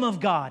kingdom of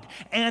God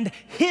and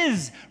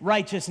his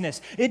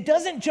righteousness. It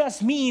doesn't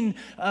just mean,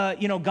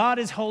 God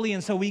is holy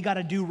and so we got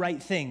to do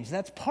right things.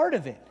 That's part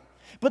of it.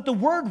 But the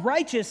word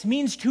righteous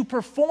means to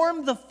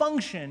perform the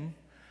function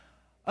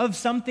of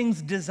something's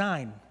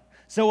design.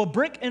 So a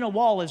brick in a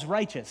wall is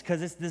righteous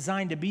because it's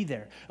designed to be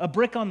there. A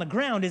brick on the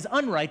ground is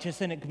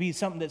unrighteous, and it could be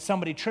something that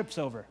somebody trips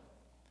over.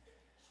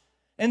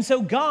 And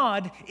so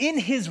God, in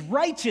his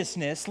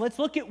righteousness, let's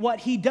look at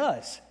what he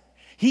does.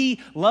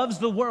 He loves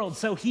the world,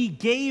 so he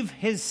gave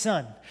his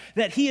son,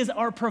 that he is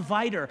our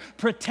provider,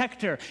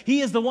 protector.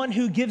 He is the one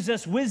who gives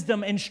us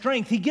wisdom and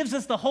strength. He gives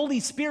us the Holy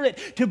Spirit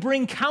to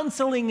bring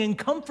counseling and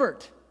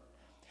comfort.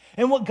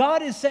 And what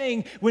God is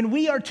saying, when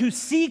we are to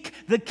seek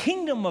the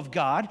kingdom of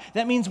God,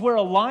 that means we're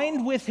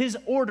aligned with his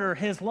order,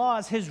 his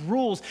laws, his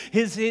rules,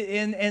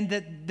 and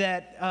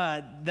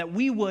that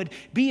we would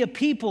be a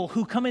people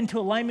who come into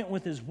alignment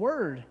with his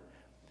word.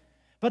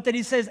 But that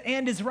he says,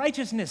 and his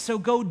righteousness. So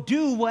go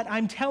do what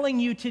I'm telling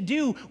you to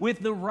do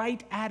with the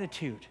right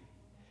attitude.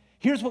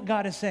 Here's what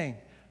God is saying.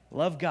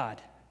 Love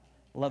God,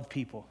 love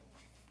people.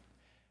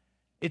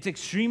 It's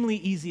extremely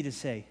easy to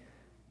say.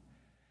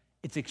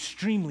 It's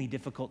extremely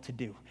difficult to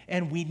do.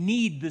 And we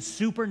need the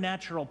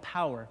supernatural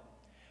power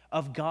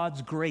of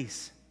God's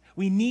grace.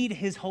 We need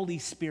his Holy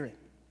Spirit.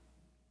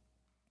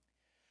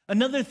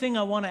 Another thing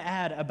I want to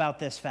add about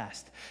this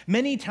fast.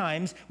 Many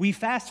times we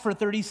fast for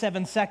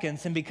 37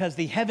 seconds, and because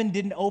the heaven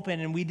didn't open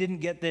and we didn't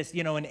get this,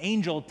 an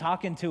angel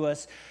talking to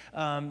us,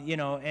 that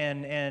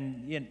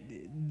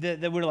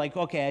we're like,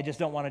 okay, I just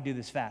don't want to do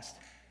this fast.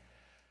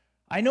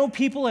 I know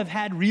people have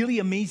had really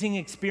amazing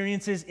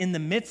experiences in the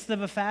midst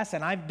of a fast,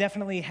 and I've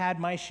definitely had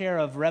my share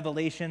of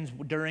revelations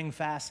during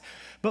fasts.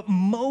 But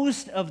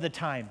most of the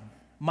time,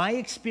 my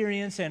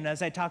experience, and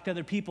as I talk to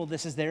other people,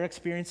 this is their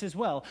experience as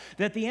well,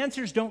 that the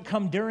answers don't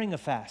come during a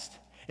fast.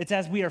 It's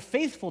as we are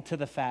faithful to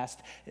the fast,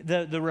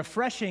 the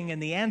refreshing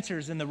and the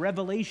answers and the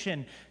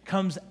revelation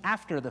comes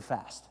after the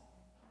fast.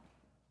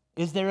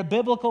 Is there a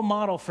biblical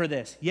model for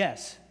this?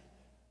 Yes.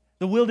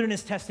 The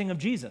wilderness testing of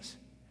Jesus.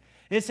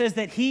 It says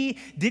that he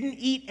didn't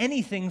eat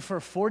anything for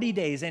 40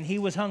 days and he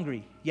was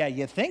hungry. Yeah,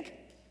 you think?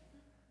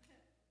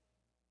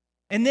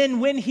 And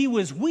then when he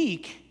was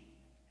weak,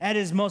 at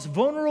his most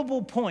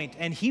vulnerable point,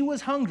 and he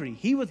was hungry,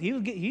 he was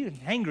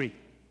hangry.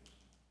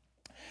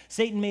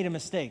 Satan made a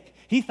mistake.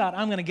 He thought,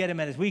 I'm going to get him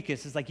at his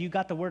weakest. It's like, you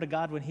got the word of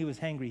God when he was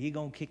hangry. He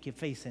going to kick your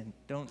face in.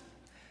 Don't.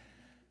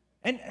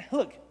 And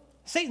look,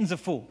 Satan's a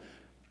fool.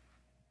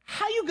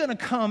 How you going to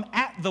come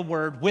at the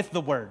word with the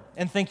word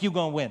and think you're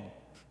going to win?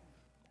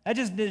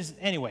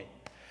 Anyway.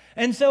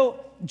 And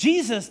so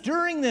Jesus,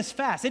 during this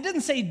fast, it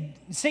didn't say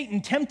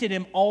Satan tempted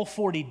him all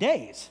 40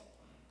 days.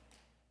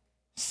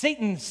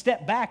 Satan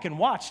stepped back and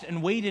watched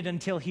and waited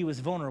until he was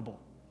vulnerable.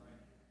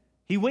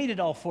 He waited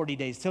all 40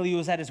 days till he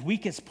was at his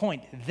weakest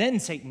point. Then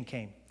Satan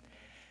came.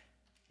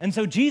 And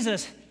so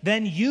Jesus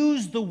then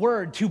used the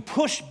word to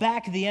push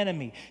back the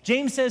enemy.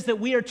 James says that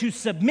we are to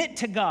submit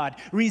to God,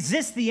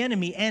 resist the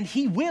enemy, and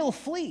he will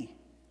flee.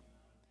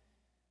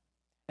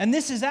 And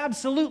this is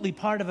absolutely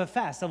part of a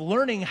fast, of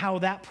learning how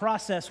that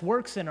process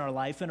works in our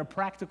life in a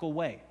practical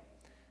way.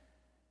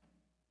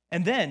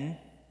 And then,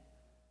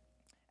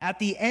 at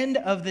the end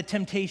of the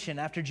temptation,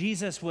 after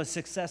Jesus was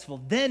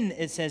successful, then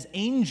it says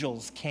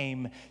angels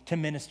came to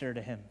minister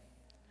to him.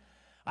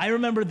 I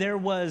remember there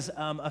was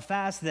a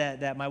fast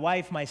that my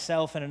wife,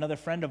 myself, and another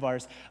friend of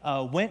ours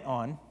went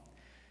on,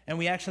 and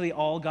we actually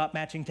all got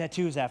matching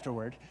tattoos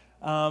afterward.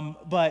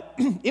 But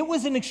it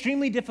was an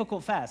extremely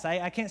difficult fast.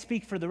 I can't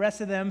speak for the rest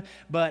of them,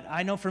 but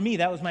I know for me,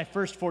 that was my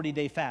first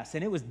 40-day fast,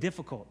 and it was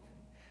difficult.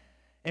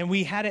 And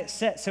we had it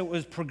set so it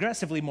was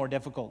progressively more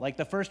difficult. Like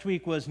the first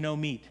week was no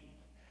meat.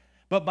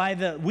 But by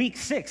the week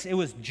 6, it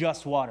was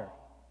just water.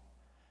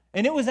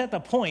 And it was at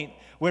the point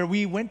where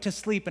we went to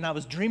sleep and I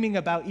was dreaming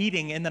about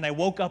eating, and then I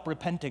woke up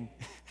repenting.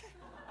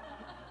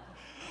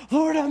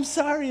 Lord, I'm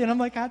sorry. And I'm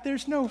like, God,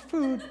 there's no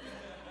food.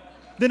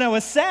 Then I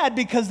was sad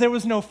because there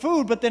was no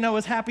food, but then I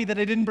was happy that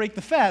I didn't break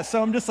the fast. So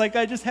I'm just like,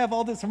 I just have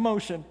all this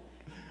emotion.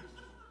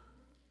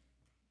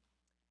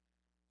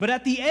 But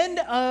at the end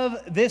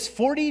of this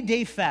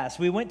 40-day fast,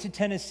 we went to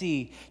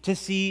Tennessee to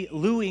see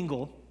Lou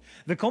Engle.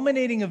 The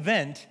culminating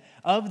event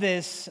of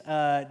this,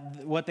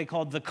 what they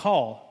called the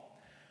call,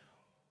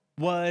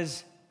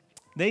 was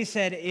they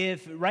said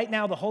if right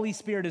now the Holy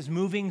Spirit is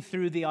moving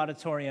through the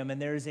auditorium and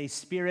there is a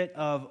spirit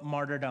of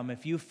martyrdom,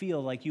 if you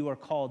feel like you are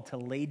called to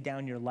lay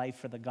down your life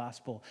for the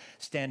gospel,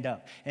 stand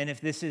up. And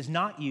if this is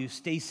not you,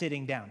 stay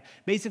sitting down.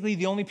 Basically,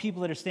 the only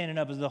people that are standing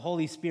up is the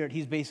Holy Spirit.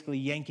 He's basically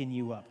yanking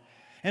you up.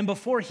 And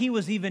before he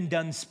was even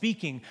done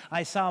speaking,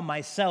 I saw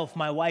myself,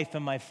 my wife,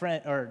 and my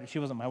friend, or she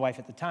wasn't my wife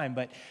at the time,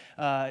 but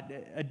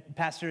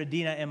Pastor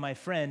Adina and my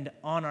friend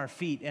on our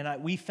feet,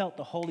 and we felt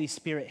the Holy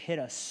Spirit hit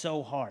us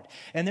so hard.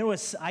 And there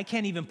was, I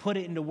can't even put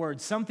it into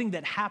words, something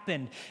that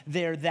happened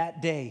there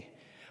that day,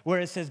 where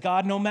it says,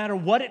 God, no matter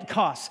what it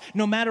costs,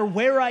 no matter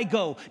where I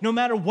go, no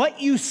matter what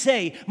you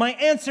say, my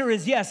answer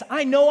is yes.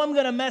 I know I'm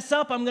going to mess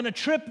up, I'm going to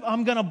trip,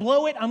 I'm going to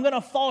blow it, I'm going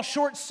to fall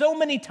short so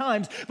many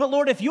times. But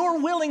Lord, if you're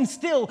willing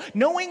still,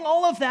 knowing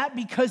all of that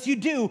because you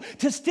do,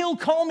 to still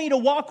call me to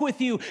walk with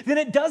you, then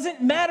it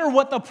doesn't matter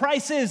what the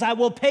price is, I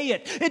will pay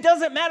it. It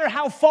doesn't matter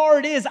how far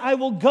it is, I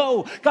will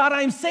go. God,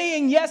 I'm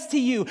saying yes to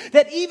you,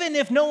 that even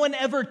if no one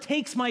ever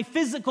takes my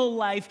physical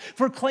life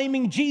for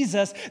claiming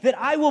Jesus, that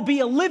I will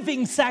be a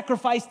living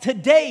sacrifice Christ.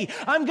 Today,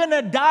 I'm going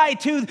to die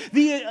to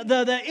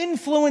the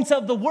influence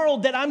of the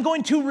world, that I'm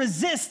going to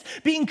resist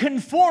being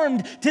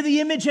conformed to the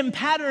image and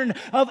pattern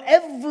of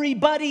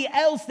everybody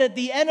else that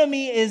the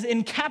enemy is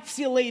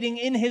encapsulating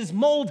in his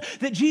mold.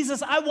 That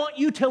Jesus, I want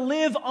you to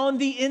live on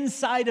the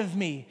inside of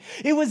me.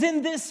 It was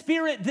in this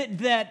spirit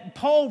that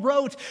Paul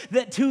wrote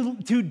that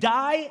to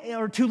die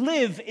or to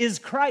live is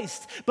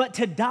Christ, but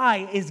to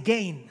die is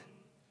gain.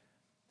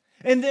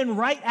 And then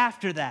right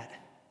after that,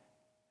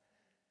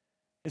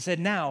 it said,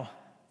 now,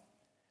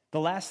 the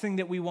last thing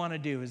that we want to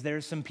do is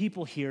there's some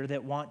people here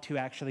that want to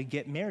actually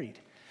get married.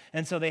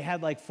 And so they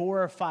had like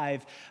 4 or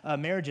 5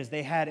 marriages.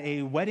 They had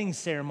a wedding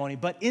ceremony.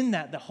 But in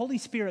that, the Holy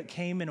Spirit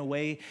came in a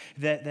way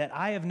that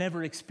I have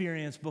never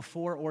experienced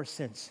before or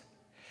since.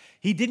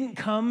 He didn't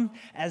come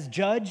as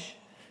judge.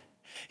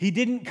 He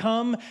didn't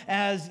come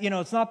as,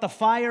 it's not the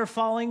fire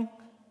falling.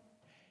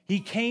 He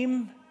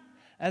came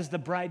as the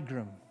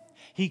bridegroom.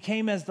 He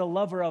came as the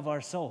lover of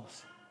our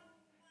souls.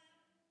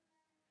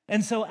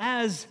 And so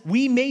as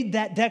we made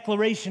that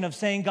declaration of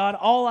saying, God,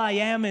 all I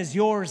am is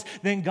yours,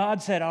 then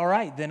God said, all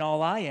right, then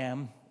all I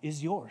am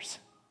is yours.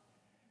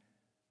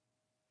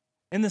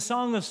 In the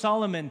Song of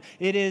Solomon,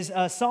 it is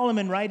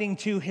Solomon writing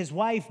to his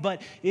wife,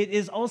 but it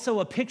is also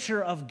a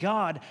picture of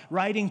God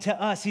writing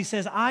to us. He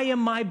says, I am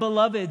my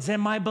beloved's,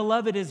 and my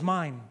beloved is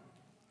mine.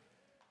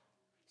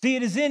 See,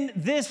 it is in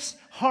this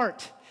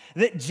heart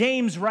that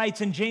James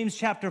writes in James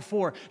chapter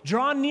 4,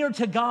 draw near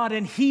to God,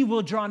 and he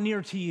will draw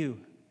near to you.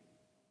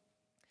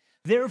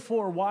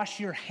 Therefore, wash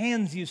your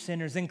hands, you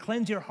sinners, and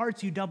cleanse your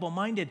hearts, you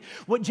double-minded.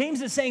 What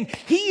James is saying,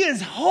 he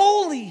is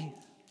holy.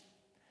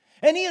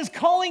 And he is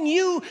calling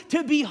you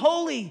to be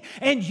holy,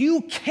 and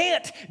you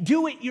can't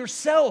do it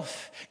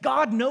yourself.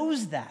 God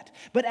knows that.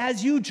 But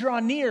as you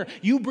draw near,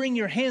 you bring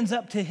your hands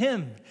up to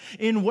him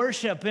in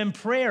worship and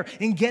prayer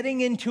and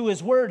getting into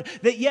his word.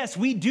 That yes,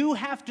 we do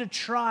have to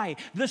try.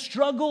 The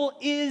struggle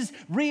is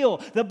real.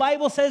 The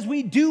Bible says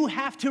we do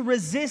have to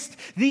resist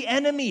the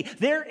enemy.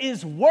 There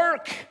is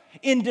work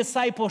in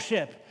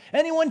discipleship.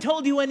 Anyone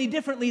told you any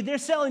differently, they're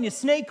selling you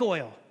snake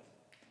oil.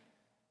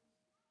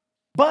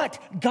 But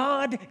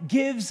God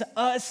gives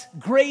us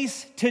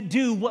grace to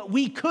do what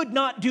we could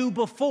not do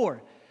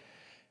before.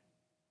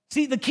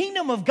 See, the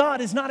kingdom of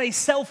God is not a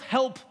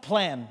self-help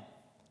plan.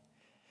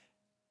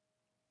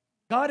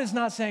 God is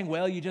not saying,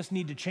 well, you just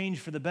need to change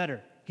for the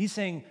better. He's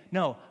saying,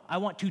 no, I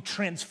want to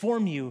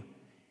transform you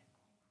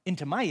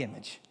into my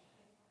image.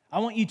 I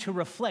want you to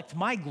reflect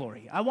my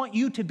glory. I want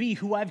you to be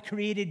who I've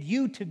created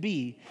you to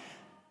be.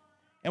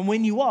 And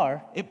when you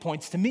are, it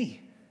points to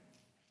me.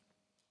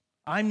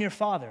 I'm your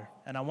Father,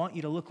 and I want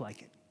you to look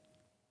like it.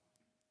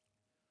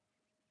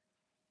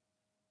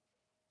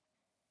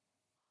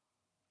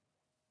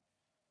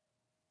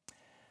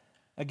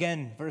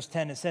 Again, verse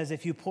 10, it says,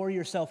 if you pour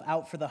yourself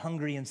out for the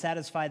hungry and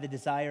satisfy the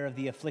desire of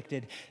the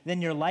afflicted,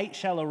 then your light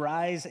shall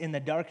arise in the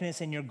darkness,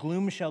 and your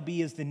gloom shall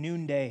be as the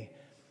noonday.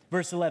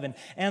 Verse 11,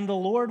 and the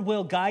Lord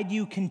will guide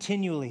you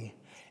continually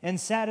and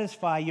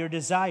satisfy your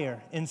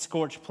desire in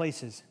scorched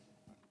places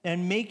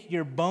and make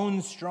your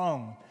bones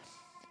strong.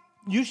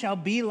 You shall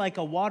be like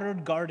a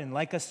watered garden,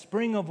 like a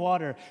spring of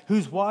water,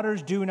 whose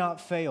waters do not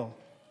fail.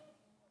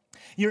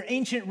 Your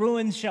ancient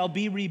ruins shall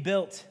be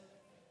rebuilt.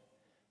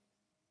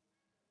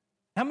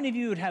 How many of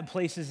you would have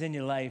places in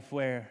your life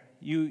where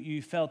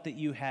you felt that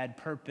you had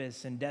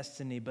purpose and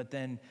destiny, but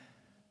then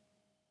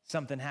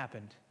something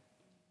happened?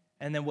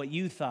 And then what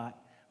you thought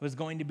was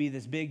going to be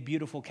this big,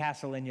 beautiful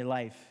castle in your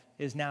life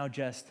is now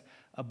just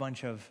a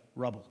bunch of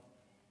rubble.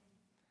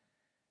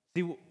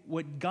 See,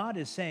 what God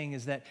is saying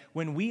is that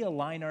when we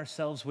align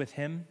ourselves with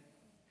him,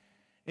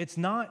 it's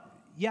not,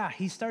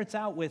 he starts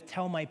out with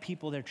tell my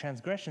people their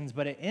transgressions,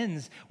 but it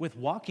ends with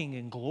walking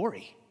in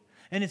glory.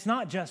 And it's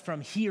not just from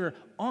here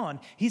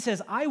on. He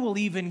says, I will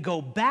even go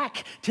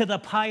back to the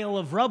pile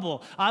of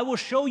rubble. I will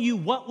show you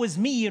what was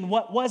me and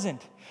what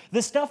wasn't.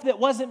 The stuff that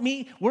wasn't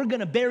me, we're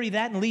going to bury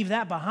that and leave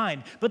that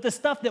behind. But the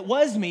stuff that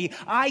was me,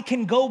 I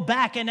can go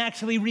back and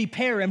actually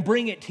repair and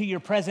bring it to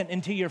your present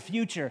and to your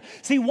future.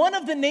 See, one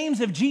of the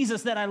names of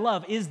Jesus that I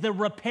love is the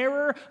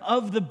repairer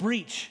of the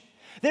breach.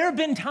 There have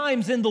been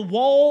times in the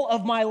wall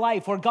of my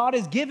life where God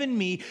has given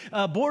me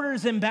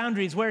borders and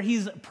boundaries, where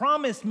he's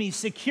promised me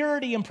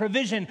security and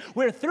provision,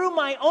 where through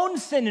my own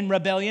sin and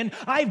rebellion,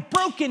 I've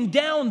broken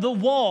down the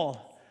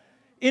wall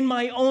in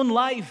my own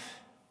life.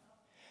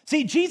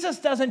 See, Jesus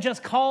doesn't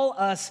just call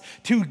us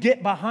to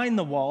get behind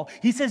the wall.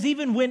 He says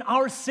even when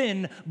our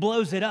sin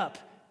blows it up,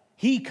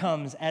 he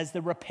comes as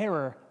the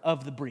repairer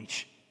of the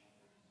breach.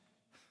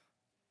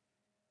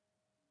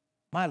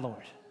 My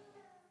Lord.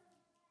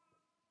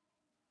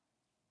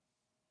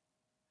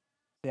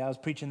 See, I was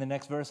preaching the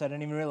next verse. I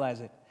didn't even realize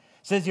it. It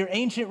says, your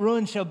ancient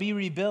ruins shall be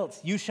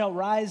rebuilt. You shall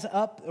raise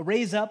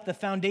up the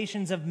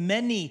foundations of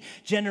many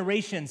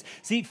generations.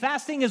 See,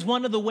 fasting is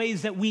one of the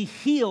ways that we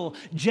heal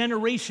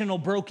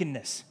generational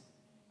brokenness.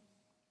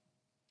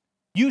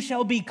 You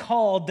shall be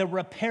called the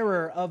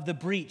repairer of the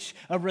breach,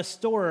 a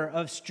restorer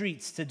of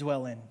streets to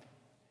dwell in.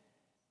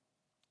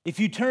 If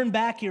you turn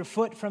back your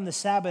foot from the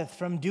Sabbath,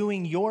 from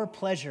doing your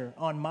pleasure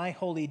on my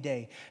holy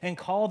day, and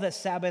call the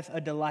Sabbath a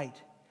delight,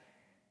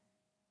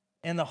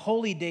 and the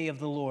holy day of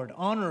the Lord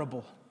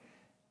honorable,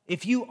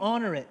 if you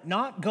honor it,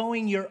 not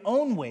going your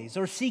own ways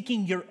or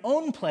seeking your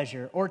own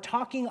pleasure or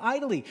talking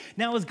idly.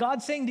 Now, is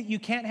God saying that you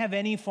can't have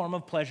any form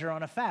of pleasure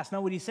on a fast?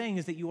 No, what he's saying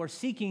is that you are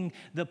seeking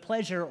the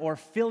pleasure or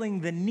filling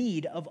the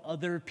need of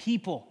other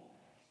people.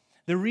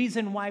 The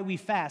reason why we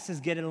fast is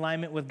get in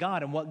alignment with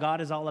God, and what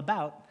God is all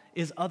about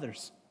is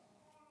others.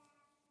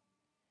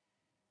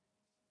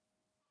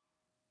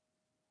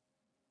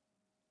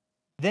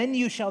 Then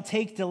you shall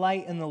take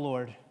delight in the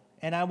Lord,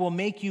 and I will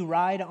make you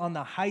ride on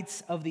the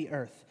heights of the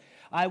earth.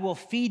 I will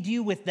feed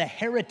you with the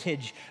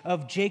heritage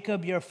of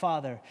Jacob your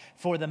father,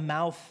 for the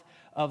mouth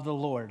of the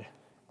Lord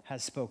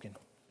has spoken.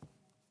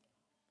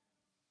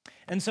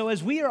 And so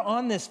as we are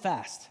on this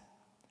fast,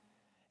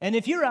 and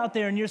if you're out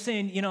there and you're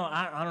saying,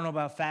 I don't know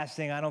about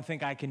fasting, I don't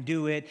think I can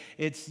do it,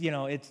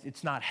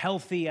 it's not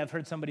healthy, I've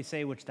heard somebody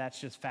say, which that's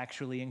just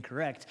factually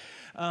incorrect,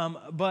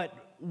 but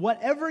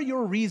whatever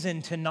your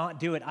reason to not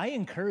do it, I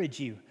encourage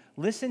you,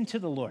 listen to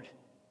the Lord.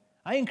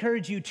 I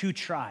encourage you to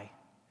try.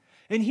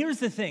 And here's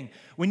the thing,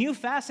 when you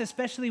fast,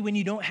 especially when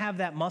you don't have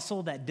that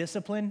muscle, that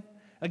discipline,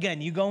 again,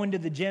 you go into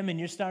the gym and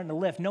you're starting to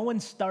lift, no one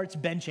starts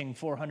benching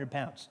 400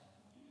 pounds.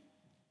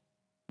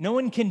 No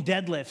one can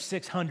deadlift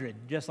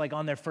 600 just like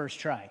on their first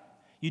try.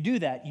 You do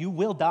that, you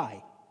will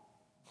die.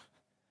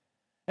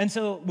 And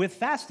so with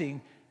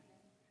fasting,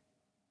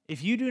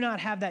 if you do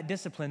not have that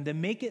discipline, then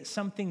make it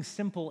something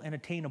simple and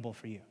attainable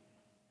for you.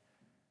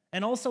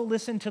 And also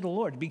listen to the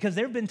Lord, because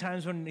there have been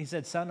times when he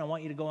said, son, I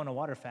want you to go on a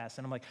water fast.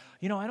 And I'm like,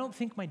 I don't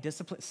think my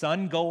discipline,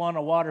 son, go on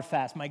a water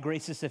fast. My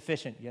grace is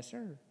sufficient. Yes,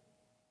 sir.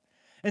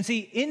 And see,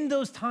 in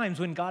those times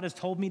when God has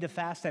told me to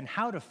fast and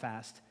how to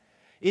fast,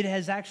 it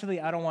has actually,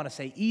 I don't want to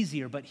say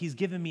easier, but he's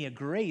given me a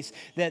grace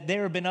that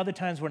there have been other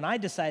times when I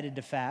decided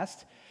to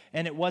fast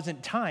and it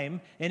wasn't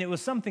time and it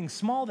was something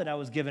small that I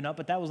was giving up,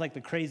 but that was like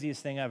the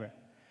craziest thing ever.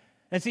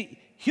 And see,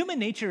 human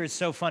nature is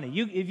so funny.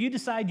 If you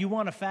decide you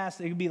want to fast,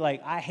 it could be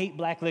like, I hate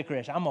black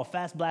licorice. I'm going to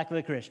fast black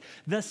licorice.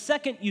 The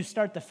second you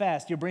start the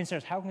fast, your brain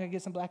starts, how can I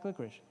get some black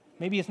licorice?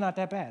 Maybe it's not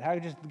that bad. How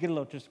can I just get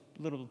a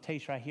little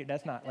taste right here?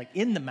 That's not like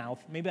in the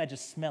mouth. Maybe I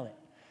just smell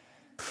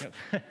it.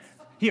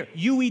 Here,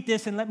 you eat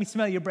this and let me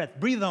smell your breath.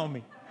 Breathe on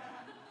me.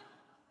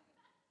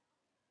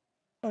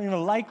 I don't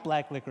even like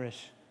black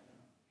licorice.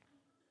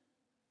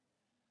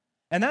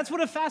 And that's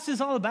what a fast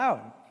is all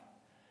about.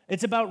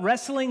 It's about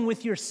wrestling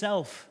with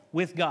yourself,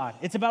 with God.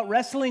 It's about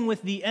wrestling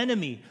with the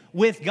enemy,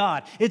 with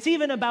God. It's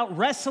even about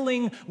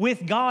wrestling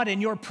with God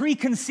and your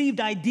preconceived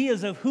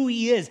ideas of who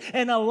he is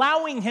and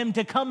allowing him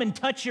to come and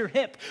touch your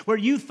hip where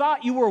you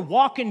thought you were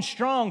walking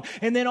strong,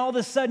 and then all of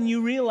a sudden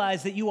you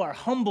realize that you are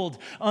humbled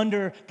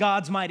under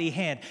God's mighty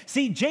hand.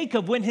 See,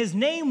 Jacob, when his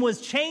name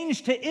was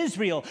changed to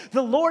Israel,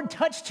 the Lord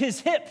touched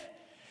his hip.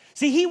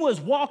 See, he was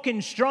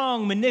walking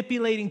strong,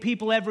 manipulating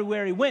people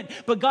everywhere he went.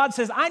 But God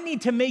says, I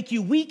need to make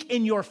you weak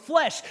in your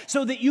flesh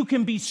so that you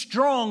can be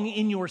strong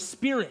in your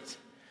spirit.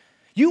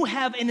 You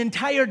have an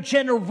entire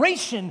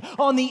generation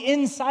on the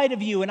inside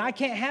of you, and I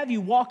can't have you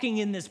walking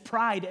in this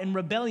pride and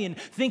rebellion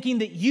thinking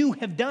that you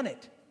have done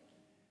it.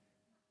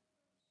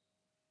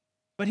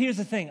 But here's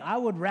the thing. I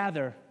would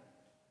rather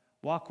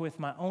walk with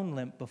my own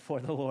limp before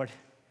the Lord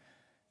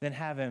than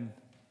have him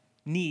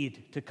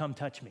need to come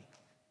touch me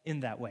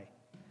in that way.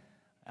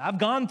 I've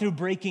gone through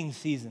breaking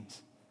seasons.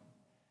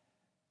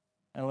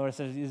 And the Lord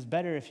says, it's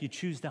better if you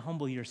choose to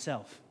humble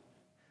yourself.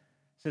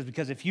 He says,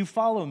 because if you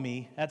follow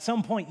me, at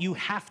some point you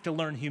have to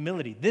learn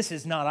humility. This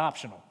is not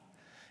optional.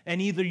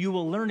 And either you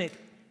will learn it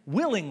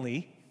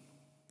willingly,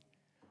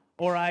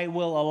 or I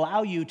will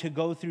allow you to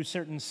go through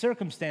certain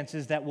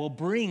circumstances that will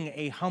bring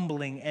a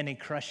humbling and a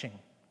crushing.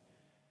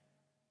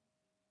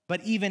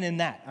 But even in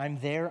that, I'm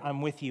there,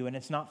 I'm with you, and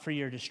it's not for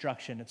your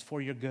destruction, it's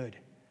for your good.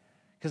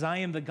 Because I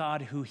am the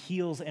God who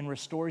heals and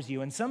restores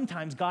you. And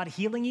sometimes God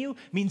healing you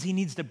means he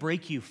needs to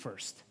break you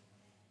first.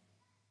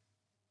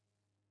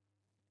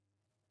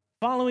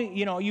 Following,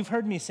 you've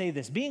heard me say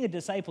this. Being a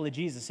disciple of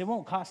Jesus, it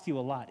won't cost you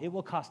a lot. It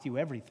will cost you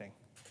everything.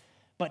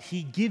 But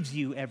he gives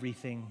you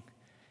everything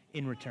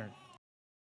in return.